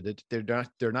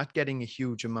 They're not getting a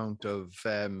huge amount of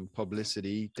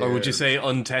publicity. Or would you say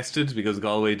untested, because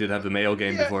Galway did have the Mayo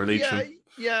game before Leitrim?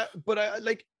 Yeah, but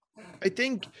I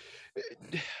think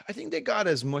they got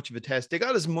as much of a test. They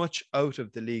got as much out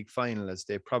of the league final as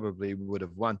they probably would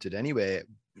have wanted anyway.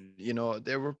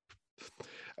 They were,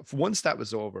 once that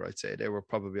was over, I'd say they were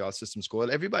probably all systems go.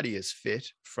 Everybody is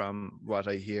fit from what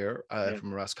I hear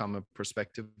from a Roscommon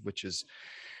perspective, which is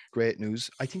great news.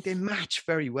 I think they match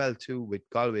very well too with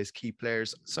Galway's key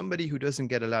players. Somebody who doesn't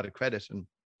get a lot of credit. And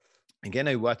again,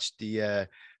 I watched that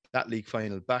league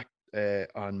final back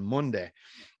on Monday,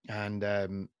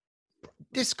 and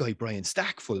this guy Brian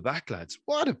Stack, full back, lads,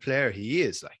 what a player he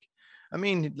is! Like, I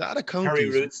mean, a lot of counties. Kerry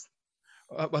roots.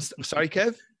 Sorry,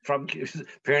 Kev. From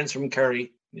parents from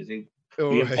Kerry, you see.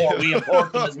 We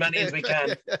import them as many as we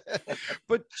can.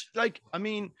 But like, I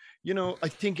mean, you know, I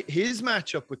think his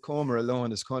matchup with Comer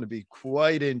alone is going to be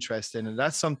quite interesting, and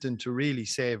that's something to really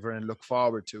savor and look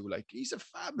forward to. Like, he's a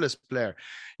fabulous player.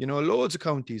 You know, loads of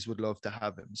counties would love to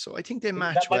have him. So I think they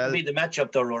match well. That might be the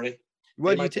matchup, though, Rory.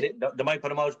 Well, they might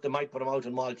put him out. They might put him out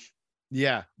in Walsh.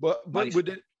 Yeah, but would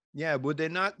it? Yeah, would they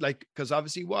not, like, because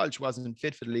obviously Walsh wasn't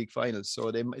fit for the league finals,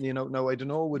 so they, you know, now I don't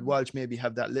know, would Walsh maybe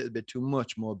have that little bit too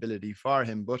much mobility for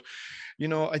him? But, you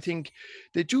know, I think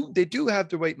they do have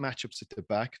the right matchups at the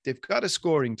back. They've got a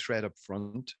scoring threat up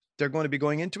front. They're going to be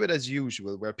going into it as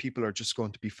usual, where people are just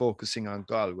going to be focusing on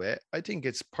Galway. I think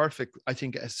it's perfect. I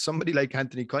think as somebody like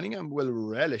Anthony Cunningham will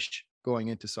relish going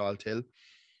into Salt Hill.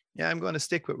 Yeah, I'm going to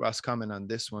stick with Roscommon on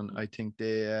this one. I think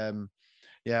they.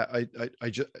 I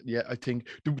think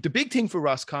the big thing for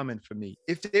Roscommon for me,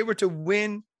 if they were to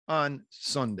win on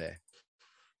Sunday,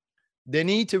 they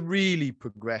need to really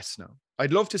progress now.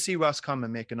 I'd love to see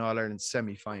Roscommon make an All-Ireland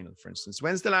semi-final, for instance.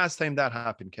 When's the last time that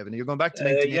happened, Kevin? You're going back to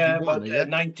 1981,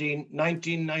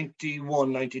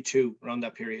 1991, 92, around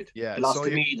that period. Yeah, they lost to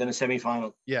Meath in a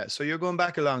semi-final. Yeah, so you're going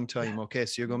back a long time. Okay,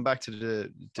 so you're going back to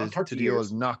the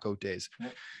old knockout days. Yeah.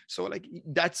 So like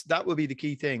that will be the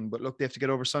key thing. But look, they have to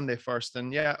get over Sunday first,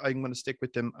 and yeah, I'm going to stick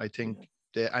with them. I think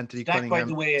the Anthony Cunningham. By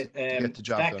the way, get the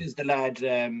job done. Is the lad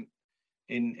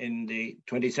in the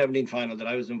 2017 final that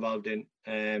I was involved in.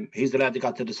 He's the lad that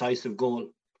got the decisive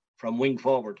goal from wing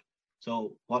forward.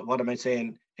 So what am I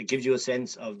saying? It gives you a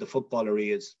sense of the footballer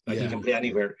he is. Like, he can play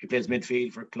anywhere. He plays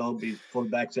midfield for club. He's full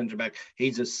back, centre back.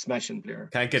 He's a smashing player.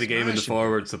 Can't get a game in the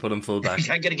forwards, so put him full back.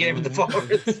 Can't get a game in the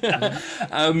forwards.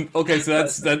 Okay, so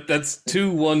that's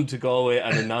 2-1 to Galway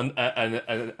and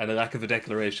a lack of a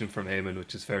declaration from Eamon,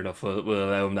 which is fair enough. We'll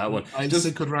allow him that one. I'll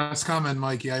stick with Roscommon,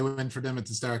 Mikey. I went for them at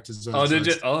the start as well. Oh, did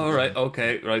you? Oh, right.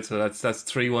 Okay, right. So that's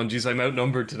 3-1. Jeez, I'm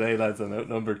outnumbered today, lads. I'm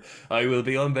outnumbered. I will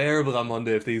be unbearable on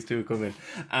Monday if these two come in.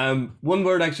 One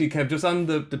word actually, Kev, just on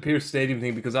the Pearse Stadium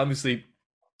thing, because obviously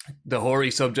the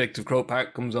hoary subject of Croke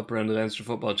Park comes up around the Leinster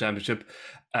Football Championship.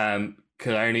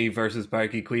 Killarney versus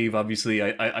Páirc Uí Chaoimh. Obviously,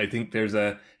 I think there's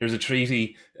a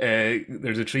treaty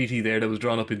there that was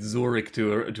drawn up in Zurich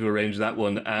to arrange that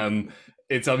one.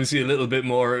 It's obviously a little bit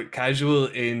more casual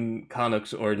in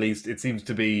Connacht, or at least it seems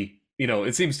to be. You know,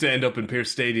 it seems to end up in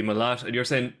Pearse Stadium a lot. And you're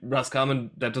saying Roscommon,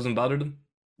 that doesn't bother them?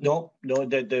 No.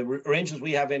 The arrangements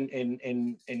we have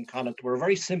in Connacht, we're a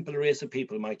very simple race of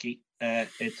people, Mikey.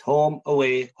 It's home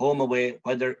away,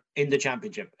 whether in the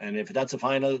championship. And if that's a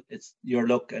final, it's your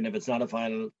luck. And if it's not a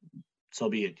final, so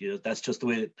be it. You know, that's just the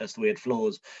way it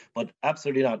flows. But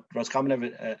absolutely not.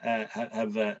 Roscommon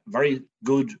have a very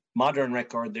good modern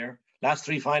record there. Last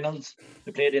 3 finals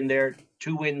they played in there,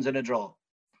 2 wins and a draw.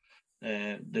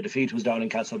 The defeat was down in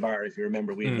Castlebar, if you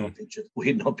remember. We had no pitch. We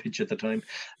had no pitch at the time,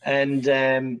 and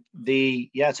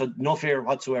so no fear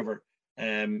whatsoever.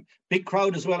 Big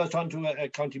crowd as well. I was talking to a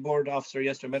county board officer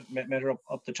yesterday. Met her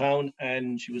up the town,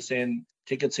 and she was saying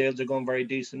ticket sales are going very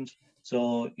decent.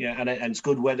 So yeah, and it's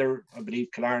good weather. I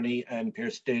believe Killarney and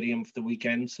Pearse Stadium for the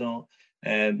weekend. So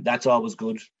that's always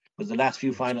good. Because the last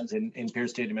few finals in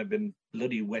Pearse Stadium have been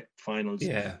bloody wet finals.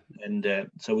 Yeah, and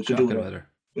so we could do weather.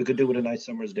 We could do with a nice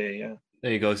summer's day, yeah.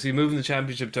 There you go. So you're moving the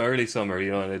championship to early summer,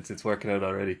 you know, and it's working out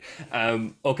already.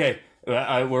 Okay,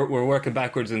 we're working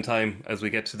backwards in time as we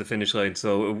get to the finish line.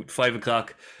 So 5:00.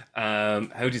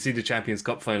 How do you see the Champions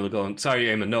Cup final going? Sorry,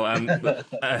 Eamon. No,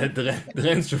 the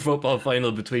Leinster football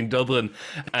final between Dublin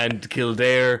and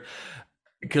Kildare.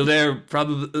 Kildare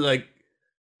probably, like,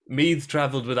 Meath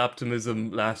travelled with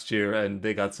optimism last year and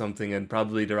they got something, and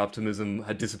probably their optimism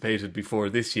had dissipated before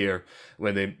this year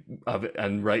when they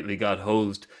and rightly got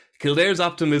hosed. Kildare's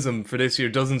optimism for this year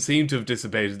doesn't seem to have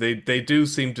dissipated. They do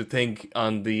seem to think,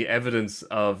 on the evidence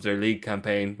of their league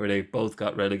campaign where they both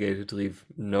got relegated to leave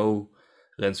no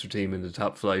Leinster team in the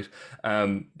top flight,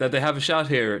 that they have a shot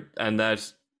here, and that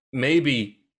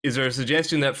maybe, is there a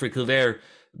suggestion that for Kildare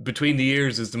between the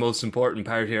years is the most important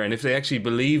part here, and if they actually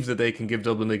believe that they can give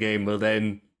Dublin a game, well,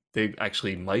 then they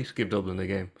actually might give Dublin a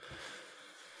game?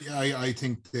 Yeah, I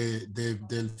think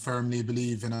they'll firmly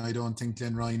believe, and I don't think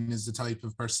Glenn Ryan is the type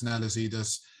of personality that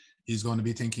he's going to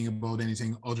be thinking about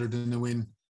anything other than a win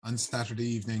on Saturday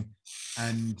evening.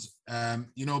 And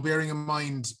bearing in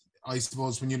mind, I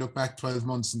suppose when you look back 12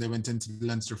 months and they went into the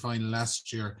Leinster final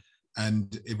last year,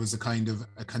 and it was a kind of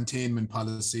a containment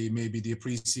policy. Maybe the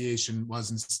appreciation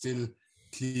wasn't still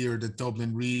clear that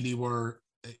Dublin really were,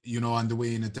 on the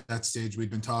way in at that stage.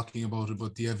 We'd been talking about it,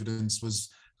 but the evidence was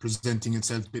presenting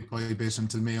itself bit by bit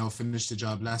until Mayo finished the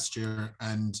job last year.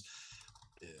 And,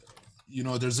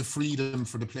 there's a freedom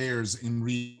for the players in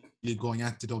going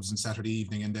at the Dubs on Saturday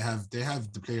evening, and they have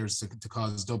the players to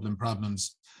cause Dublin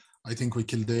problems. I think with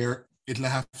Kildare, it'll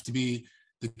have to be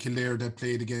the Kildare that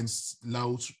played against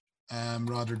Louth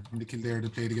rather than the Kildare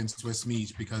that played against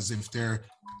Westmeath, because if they're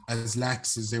as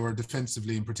lax as they were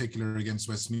defensively, in particular against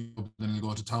Westmeath, then they'll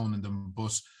go to town on them.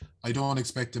 But I don't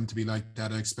expect them to be like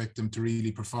that. I expect them to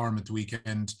really perform at the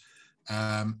weekend.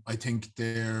 I think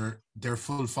their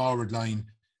full forward line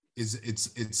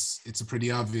it's a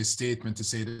pretty obvious statement to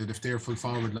say that if their full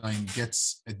forward line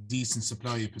gets a decent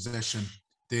supply of possession,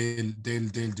 they'll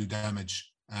do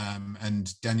damage.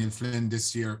 And Daniel Flynn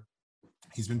this year,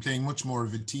 he's been playing much more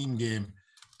of a team game,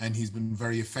 and he's been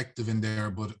very effective in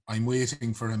there. But I'm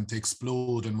waiting for him to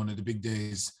explode on one of the big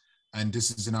days, and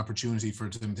this is an opportunity for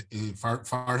him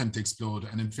to explode.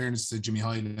 And in fairness to Jimmy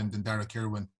Hyland and Derek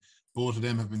Irwin, both of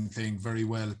them have been playing very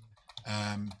well.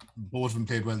 Both of them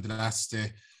played well the last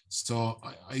day. So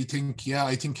I think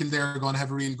Kildare are going to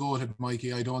have a real go at it,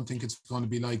 Mikey. I don't think it's going to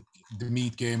be like the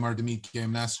Meath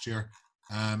game last year.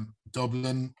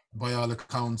 Dublin, by all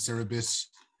accounts, are a bit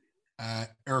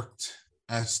irked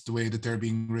at the way that they're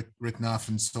being written off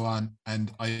and so on.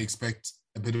 And I expect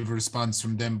a bit of a response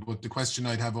from them. But the question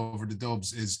I'd have over the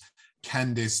Dubs is,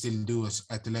 can they still do it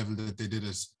at the level that they did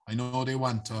it? I know they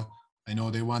want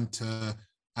to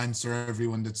answer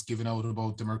everyone that's given out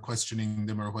about them or questioning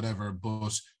them or whatever,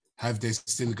 but have they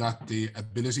still got the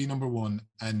ability, number one,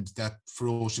 and that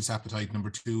ferocious appetite, number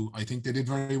two? I think they did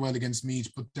very well against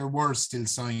Meath, but there were still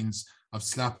signs of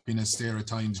sloppiness there at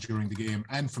times during the game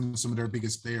and from some of their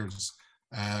biggest players.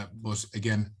 But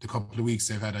again, the couple of weeks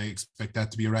they've had, I expect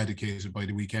that to be eradicated by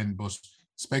the weekend, but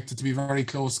expect it to be a very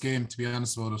close game, to be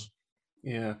honest about it.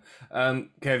 Yeah.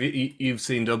 Kev, you've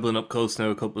seen Dublin up close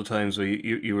now a couple of times. Where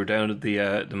you were down at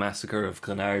the massacre of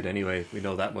Clonard anyway. We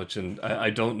know that much, and I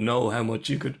don't know how much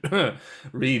you could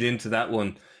read into that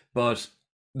one. But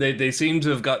they seem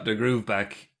to have got their groove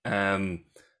back. But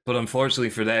unfortunately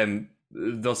for them,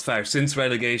 thus far, since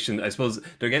relegation, I suppose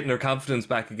they're getting their confidence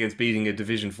back against beating a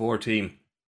Division 4 team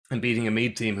and beating a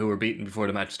Meath team who were beaten before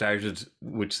the match started,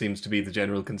 which seems to be the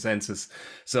general consensus.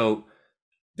 So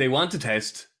they want to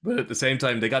test, but at the same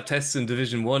time, they got tests in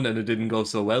Division 1 and it didn't go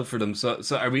so well for them. So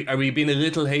are we being a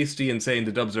little hasty in saying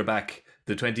the Dubs are back?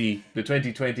 The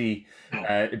 2020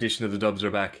 edition of the Dubs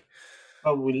are back.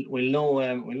 Oh, we'll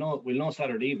know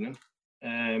Saturday evening.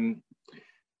 I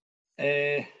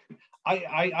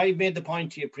made the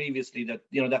point to you previously that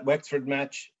that Wexford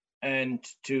match, and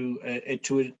to a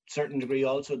certain degree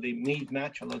also the Meath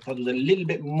match, although I thought there was a little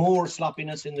bit more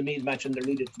sloppiness in the Meath match than there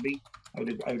needed to be. I would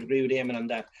agree with Eamon on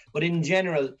that. But in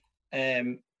general,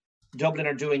 Dublin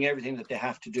are doing everything that they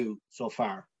have to do so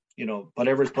far.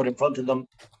 Whatever's put in front of them,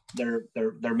 they're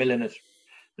milling it.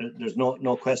 There's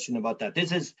no question about that.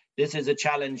 This is a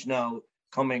challenge now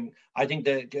coming. I think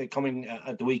coming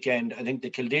at the weekend. I think the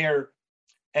Kildare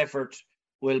effort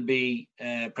will be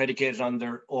predicated on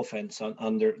their offense,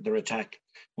 on their attack.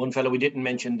 One fellow we didn't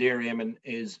mention there, Eamon,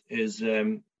 is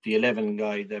the 11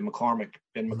 guy, the McCormick,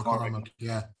 Ben McCormick.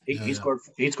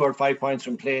 He scored 5 points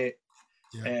from play.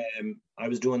 Yeah. I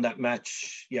was doing that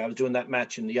match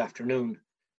in the afternoon,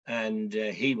 and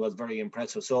he was very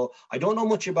impressive. So I don't know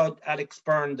much about Alex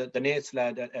Byrne, the Naas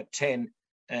lad at 10,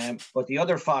 but the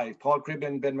other 5, Paul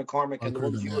Cribben, Ben McCormick, and the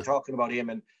ones you were talking about,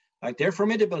 Eamon, like they're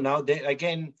formidable now.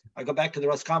 I go back to the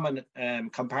Roscommon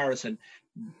comparison.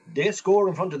 They score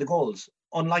in front of the goals.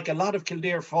 Unlike a lot of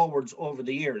Kildare forwards over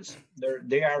the years,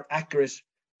 they are accurate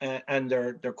and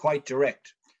they're quite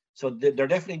direct. So they're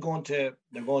definitely going to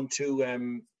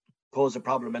pose a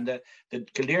problem. And the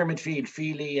Kildare midfield,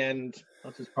 Feely and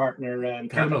what's his partner,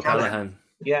 Kevin Callahan.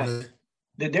 Yeah,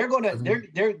 they're going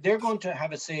to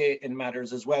have a say in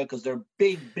matters as well, because they're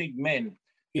big men.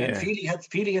 Yeah. And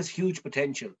Feely has huge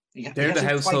potential. They're the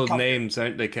household names,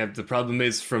 aren't they, Kev? The problem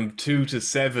is from 2 to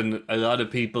 7, a lot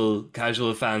of people,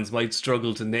 casual fans, might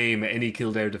struggle to name any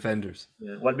Kildare defenders.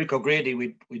 Yeah. Well, Mick O'Grady,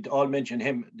 we'd all mention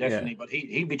him, definitely, but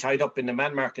he'd be tied up in the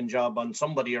man-marking job on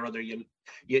somebody or other, you'd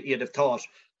have thought.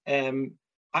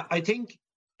 I think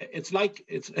it's like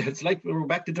we're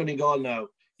back to Donegal now.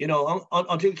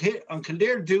 Until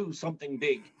Kildare do something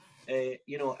big,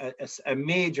 a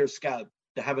major scalp,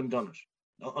 they haven't done it.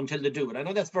 Until they do it. I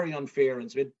know that's very unfair and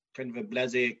it's a bit kind of a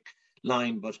blasé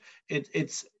line, but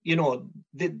it's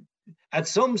at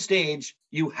some stage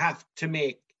you have to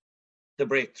make the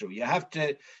breakthrough. You have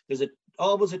to. There's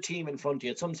always a team in front of you.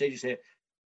 At some stage you say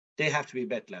they have to be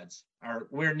bet lads, or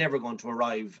we're never going to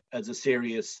arrive as a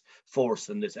serious force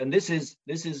in this. And this is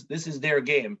their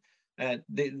game.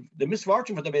 The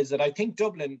misfortune for them is that I think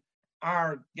Dublin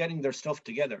are getting their stuff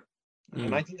together.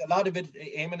 And I think a lot of it,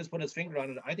 Eamon has put his finger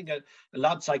on it. I think a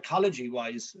lot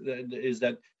psychology-wise is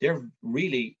that they're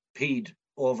really peed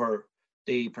over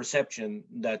the perception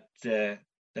that they've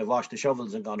washed the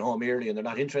shovels and gone home early, and they're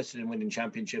not interested in winning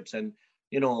championships. And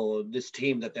this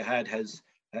team that they had is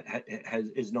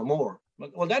no more.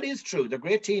 Well, that is true. The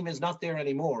great team is not there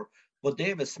anymore, but they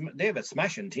have a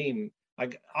smashing team.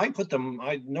 I put them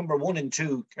number 1 and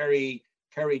 2, Kerry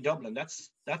Dublin.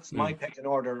 That's my pecking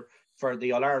order for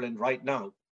the All Ireland right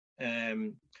now.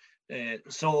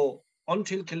 So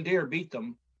until Kildare beat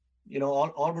them,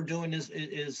 all we're doing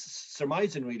is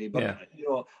surmising, really. But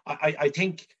I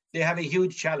think they have a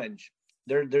huge challenge.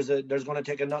 There's going to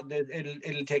take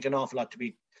it'll take an awful lot to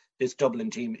beat this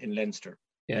Dublin team in Leinster.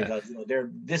 Yeah. Because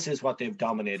this is what they've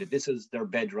dominated. This is their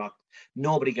bedrock.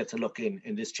 Nobody gets a look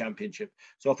in this championship.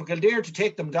 So for Kildare to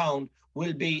take them down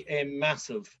will be a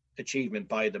massive achievement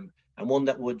by them, and one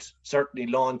that would certainly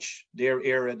launch their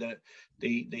era,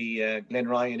 the Glenn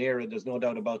Ryan era. There's no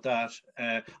doubt about that.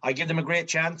 I give them a great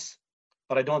chance,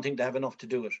 but I don't think they have enough to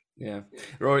do it. Yeah,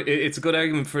 Rory, it's a good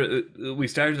argument for. We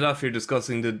started off here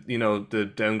discussing the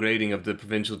downgrading of the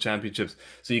provincial championships.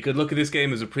 So you could look at this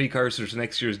game as a precursor to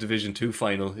next year's Division 2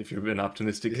 final, if you're an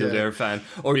optimistic Kildare fan,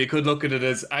 or you could look at it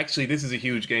as actually this is a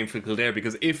huge game for Kildare,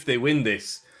 because if they win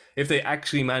this, if they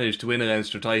actually manage to win a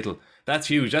Leinster title, that's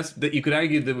huge. You could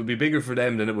argue that it would be bigger for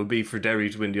them than it would be for Derry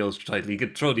to win the Ulster title. You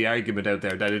could throw the argument out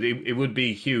there that it would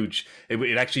be huge. It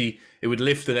would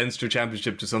lift the Leinster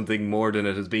Championship to something more than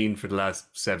it has been for the last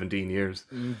 17 years.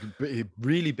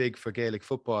 Really big for Gaelic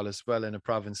football as well, in a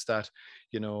province that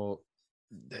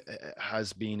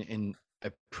has been in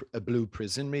a blue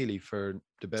prison really for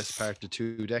the best part of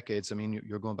 2 decades. I mean,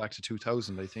 you're going back to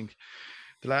 2000, I think,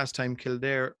 the last time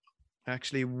Kildare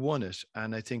actually won it,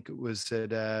 and I think it was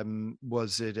that's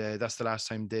the last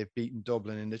time they've beaten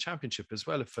Dublin in the championship as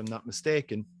well, if I'm not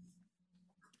mistaken.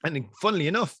 And funnily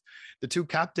enough, the 2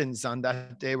 captains on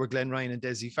that day were Glenn Ryan and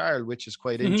Desi Farrell, which is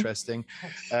quite interesting.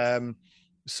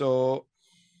 So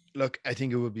look, I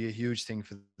think it would be a huge thing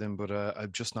for them, but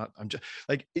I'm just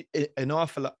like an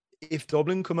awful lot. If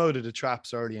Dublin come out of the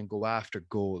traps early and go after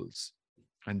goals,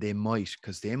 and they might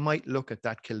look at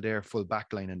that Kildare full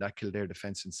back line and that Kildare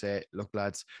defence and say, look,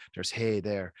 lads, there's hay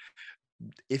there.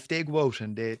 If they go out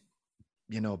and they,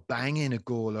 bang in a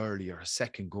goal early or a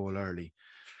second goal early,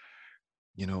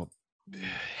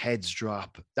 heads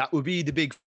drop. That would be the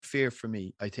big fear for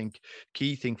me. I think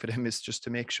key thing for them is just to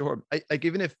make sure,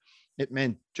 even if it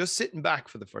meant just sitting back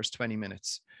for the first 20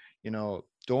 minutes,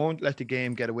 don't let the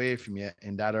game get away from you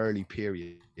in that early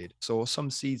period. So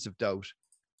some seeds of doubt.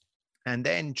 And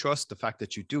then trust the fact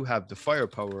that you do have the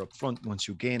firepower up front once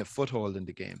you gain a foothold in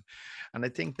the game. And I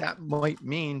think that might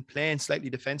mean playing slightly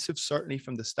defensive, certainly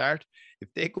from the start.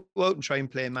 If they go out and try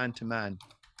and play man-to-man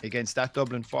against that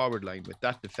Dublin forward line with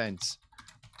that defence,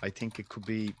 I think it could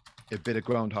be a bit of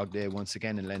Groundhog Day once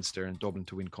again in Leinster, and Dublin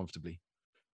to win comfortably.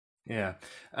 Yeah.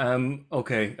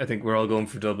 Okay. I think we're all going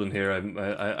for Dublin here.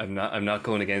 I'm not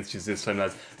going against you this time,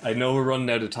 lads. I know we're running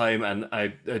out of time, and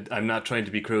I'm not trying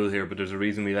to be cruel here, but there's a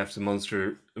reason we left the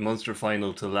Munster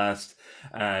final to last.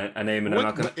 And Eamon, I'm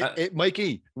not going to.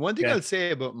 Mikey, one thing I'll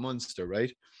say about Munster,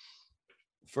 right?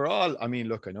 For all, I mean,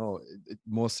 look, I know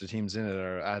most of the teams in it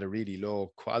are at a really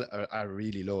low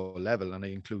level, and I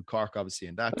include Cork obviously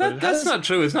in that. That's not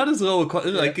true. It's not as low.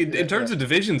 In terms of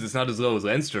divisions, it's not as low as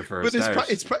Leinster for a start. But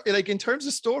it's like in terms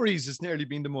of stories, it's nearly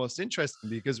been the most interesting,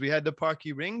 because we had the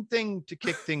Parky Ring thing to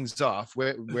kick things off,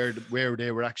 where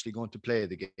they were actually going to play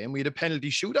the game. We had a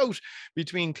penalty shootout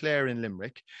between Clare and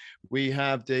Limerick. We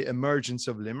have the emergence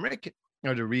of Limerick,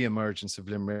 or the re-emergence of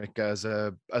Limerick as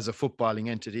a footballing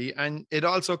entity, and it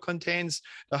also contains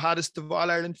the hottest of all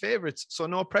Ireland favourites. So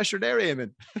no pressure there, Eamon.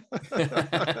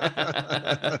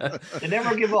 They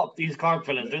never give up, these Cork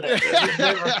fellas, do they?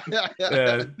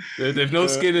 They've no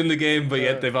skin in the game, but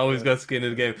yet they've always got skin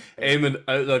in the game. Eamon,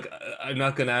 look, I'm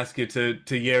not going to ask you to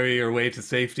Yerry your way to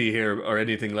safety here or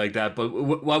anything like that, but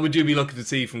what would you be looking to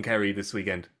see from Kerry this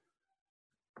weekend?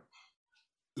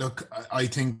 Look, I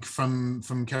think from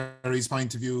Kerry's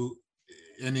point of view,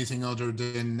 anything other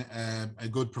than a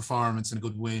good performance and a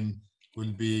good win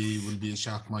will be a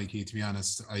shock, Mikey, to be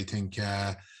honest. I think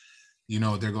they're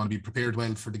going to be prepared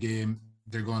well for the game.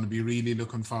 They're going to be really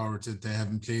looking forward to it. They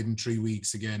haven't played in 3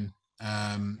 weeks again.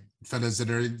 Fellas that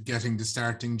are getting the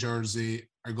starting jersey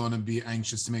are going to be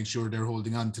anxious to make sure they're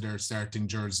holding on to their starting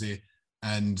jersey.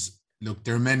 And look,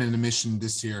 they're men in a mission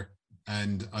this year,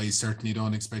 and I certainly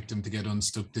don't expect them to get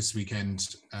unstuck this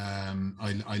weekend.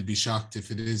 I'll be shocked if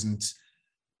it isn't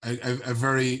a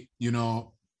very,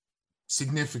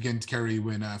 significant Kerry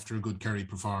win after a good Kerry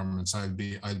performance. I'll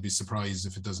be surprised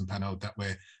if it doesn't pan out that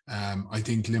way. I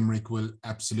think Limerick will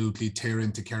absolutely tear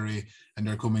into Kerry, and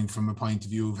they're coming from a point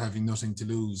of view of having nothing to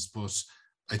lose. But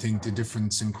I think the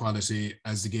difference in quality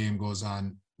as the game goes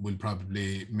on will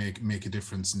probably make a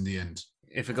difference in the end.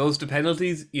 If it goes to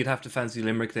penalties, you'd have to fancy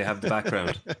Limerick. They have the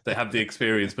background, they have the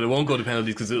experience, but it won't go to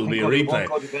penalties because it'll be a replay.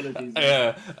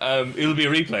 It'll be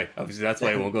a replay. Obviously, that's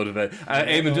why it won't go to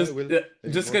penalties. Eamon,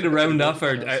 just kind of round off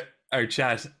our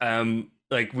chat.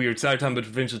 Like we were starting talking about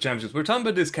provincial championships. We're talking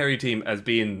about this Kerry team as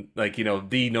being like, you know,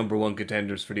 the number one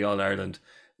contenders for the All Ireland,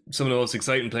 some of the most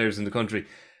exciting players in the country.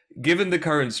 Given the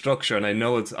current structure, and I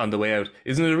know it's on the way out,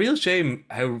 isn't it a real shame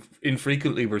how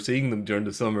infrequently we're seeing them during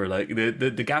the summer? Like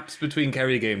the gaps between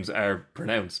Kerry games are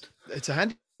pronounced. It's a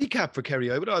handicap for Kerry.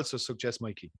 I would also suggest,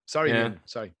 Mikey. Sorry, man.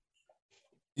 Sorry.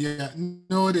 Yeah,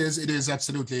 no, it is. It is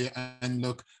absolutely. And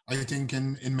look, I think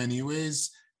in many ways,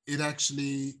 it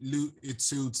actually it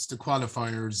suits the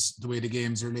qualifiers the way the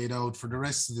games are laid out for the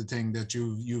rest of the thing, that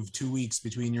you've 2 weeks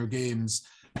between your games.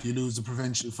 If you lose the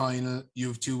provincial final, you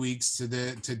have 2 weeks to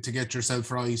get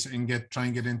yourself right and try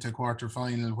and get into a quarter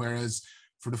final. Whereas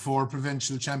for the 4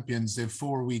 provincial champions, they have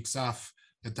 4 weeks off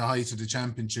at the height of the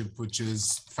championship, which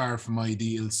is far from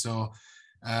ideal. So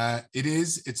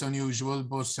it's unusual,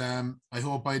 but I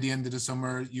hope by the end of the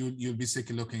summer you'll be sick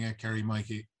of looking at Kerry,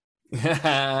 Mikey.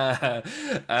 And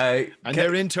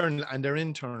their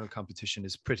internal competition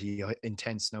is pretty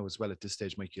intense now as well at this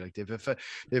stage, Mikey. Like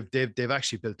they've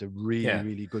actually built a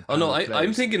really good. Oh no,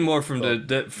 I'm thinking more from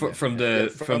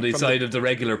the side of the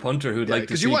regular punter who'd like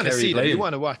to see Kerry play. You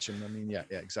want to watch him. I mean, yeah,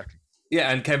 exactly. Yeah,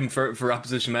 and Kevin, for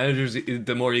opposition managers,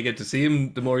 the more you get to see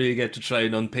them, the more you get to try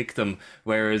and unpick them.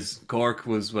 Whereas Cork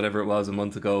was whatever it was a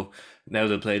month ago. Now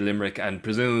they'll play Limerick and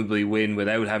presumably win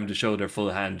without having to show their full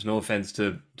hand. No offence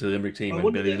to the Limerick team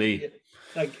and Billy Lee.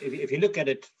 Like if you look at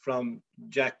it from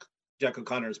Jack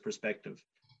O'Connor's perspective,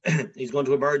 he's going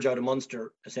to emerge out of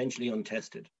Munster essentially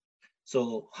untested.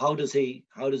 So how does he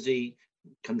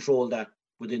control that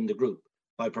within the group?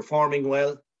 By performing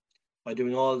well, by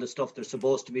doing all the stuff they're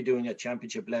supposed to be doing at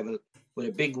championship level with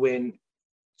a big win.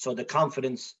 So the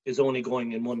confidence is only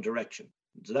going in one direction.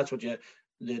 So that's what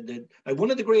one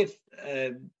of the great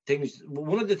things,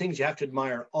 one of the things you have to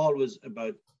admire always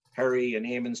about Harry and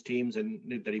Eamon's teams and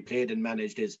that he played and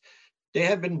managed is they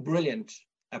have been brilliant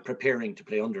at preparing to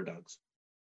play underdogs.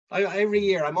 Every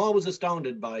year, I'm always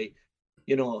astounded by,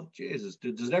 Jesus,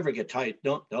 does it ever get tight?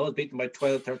 No, they're always beaten by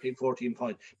 12, 13, 14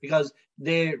 points because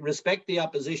they respect the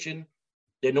opposition.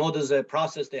 They know there's a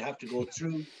process they have to go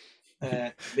through.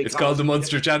 It's called the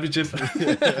Munster Championship. Well,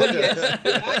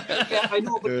 yes, I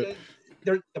know, but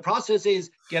the process is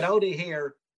get out of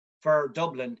here for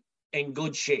Dublin in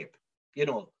good shape.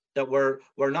 That we're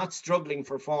not struggling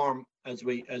for form as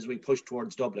we push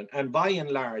towards Dublin, and by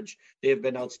and large they have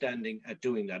been outstanding at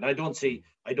doing that. I don't see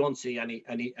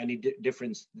any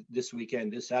difference this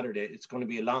weekend, this Saturday. It's going to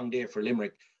be a long day for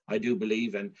Limerick, I do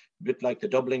believe, and a bit like the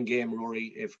Dublin game,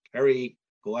 Rory, if Kerry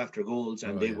go after goals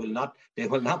and they will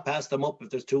not pass them up if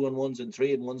there's 2-1s and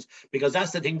 3-1s, because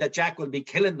that's the thing that Jack will be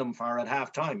killing them for at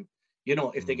half time.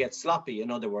 If they get sloppy, in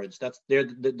other words, that's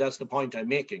the point I'm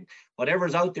making.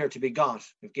 Whatever's out there to be got,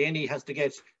 if Gainey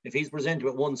if he's presented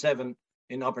with 1-7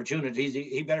 in opportunities,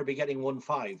 he better be getting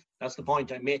 1-5. That's the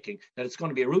point I'm making, that it's going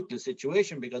to be a ruthless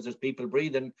situation because there's people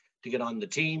breathing to get on the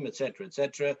team, etc.,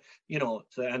 etc.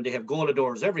 And they have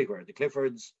goal-adores everywhere. The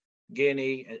Cliffords,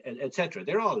 Gainey, etc.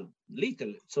 They're all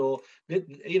lethal. So,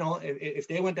 if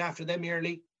they went after them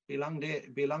early, be a long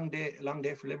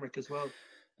day for Limerick as well.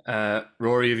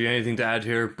 Rory, have you anything to add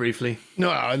here briefly?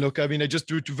 No, look, I mean, I just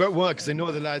do one because I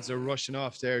know the lads are rushing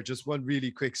off there. Just one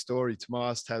really quick story.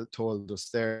 Tomas told us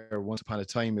there once upon a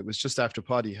time. It was just after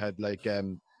Paddy had like.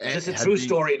 Is this a true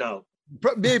story now?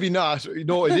 Maybe not.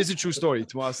 No, it is a true story.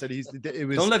 Tomas said it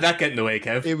was. Don't let that get in the way,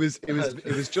 Kev. It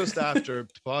was just after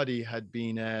Paddy had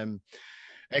been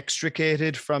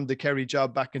extricated from the Kerry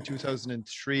job back in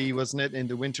 2003, wasn't it? In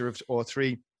the winter of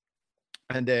 2003.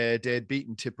 And they had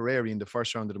beaten Tipperary in the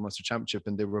first round of the Munster Championship,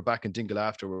 and they were back in Dingle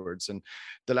afterwards. And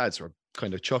the lads were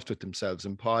kind of chuffed with themselves.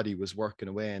 And Paddy was working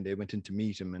away, and they went in to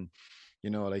meet him. And,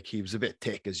 like he was a bit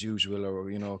thick as usual, or,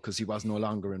 because he was no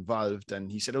longer involved.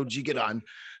 And he said, "Oh, did you get on?"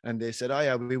 And they said, "Oh,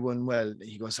 yeah, we won well."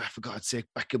 He goes, "For God's sake,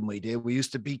 back in my day, we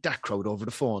used to beat that crowd over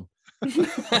the phone."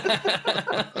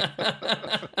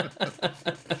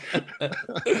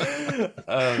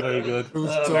 Oh, very good.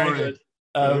 Very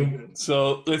good.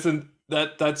 So listen,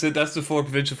 That's it. That's the 4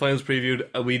 provincial finals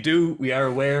previewed. We are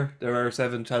aware there are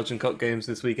 7 Tailteann Cup games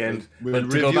this weekend. We'll but to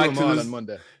review go back them to all this, on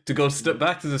Monday. to go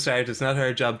back to the start, it's not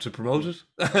our job to promote it.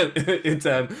 It's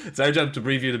our job to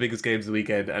preview the biggest games of the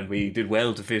weekend, and we did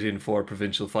well to fit in 4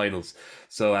 provincial finals.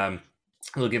 So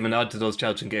we'll give a nod to those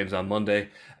Tailteann games on Monday.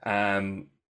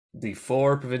 The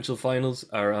 4 provincial finals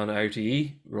are on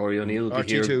RTE. Rory O'Neill will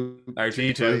be here.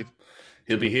 RTE2.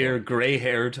 He'll be here,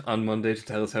 grey-haired, on Monday to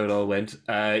tell us how it all went.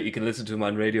 You can listen to him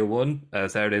on Radio 1,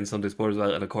 Saturday and Sunday Sport as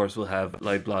well. And of course, we'll have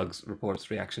live blogs,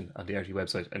 reports, reaction on the RT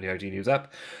website and the RT News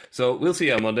app. So we'll see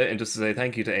you on Monday. And just to say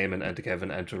thank you to Eamon and to Kevin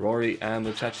and to Rory. And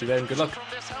we'll chat to you then. Good luck. From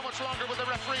this, how much longer will the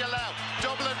referee allow?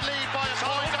 Dublin lead by a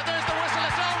point, and there's the whistle.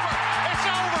 It's over. It's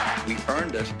over. We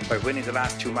earned it by winning the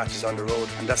last 2 matches on the road,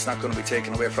 and that's not going to be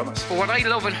taken away from us. But what I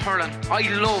love in hurling, I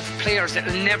love players that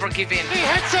will never give in. He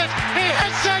hits it.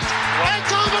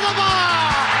 It's over the bar.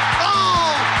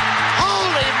 Oh,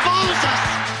 holy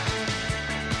Moses.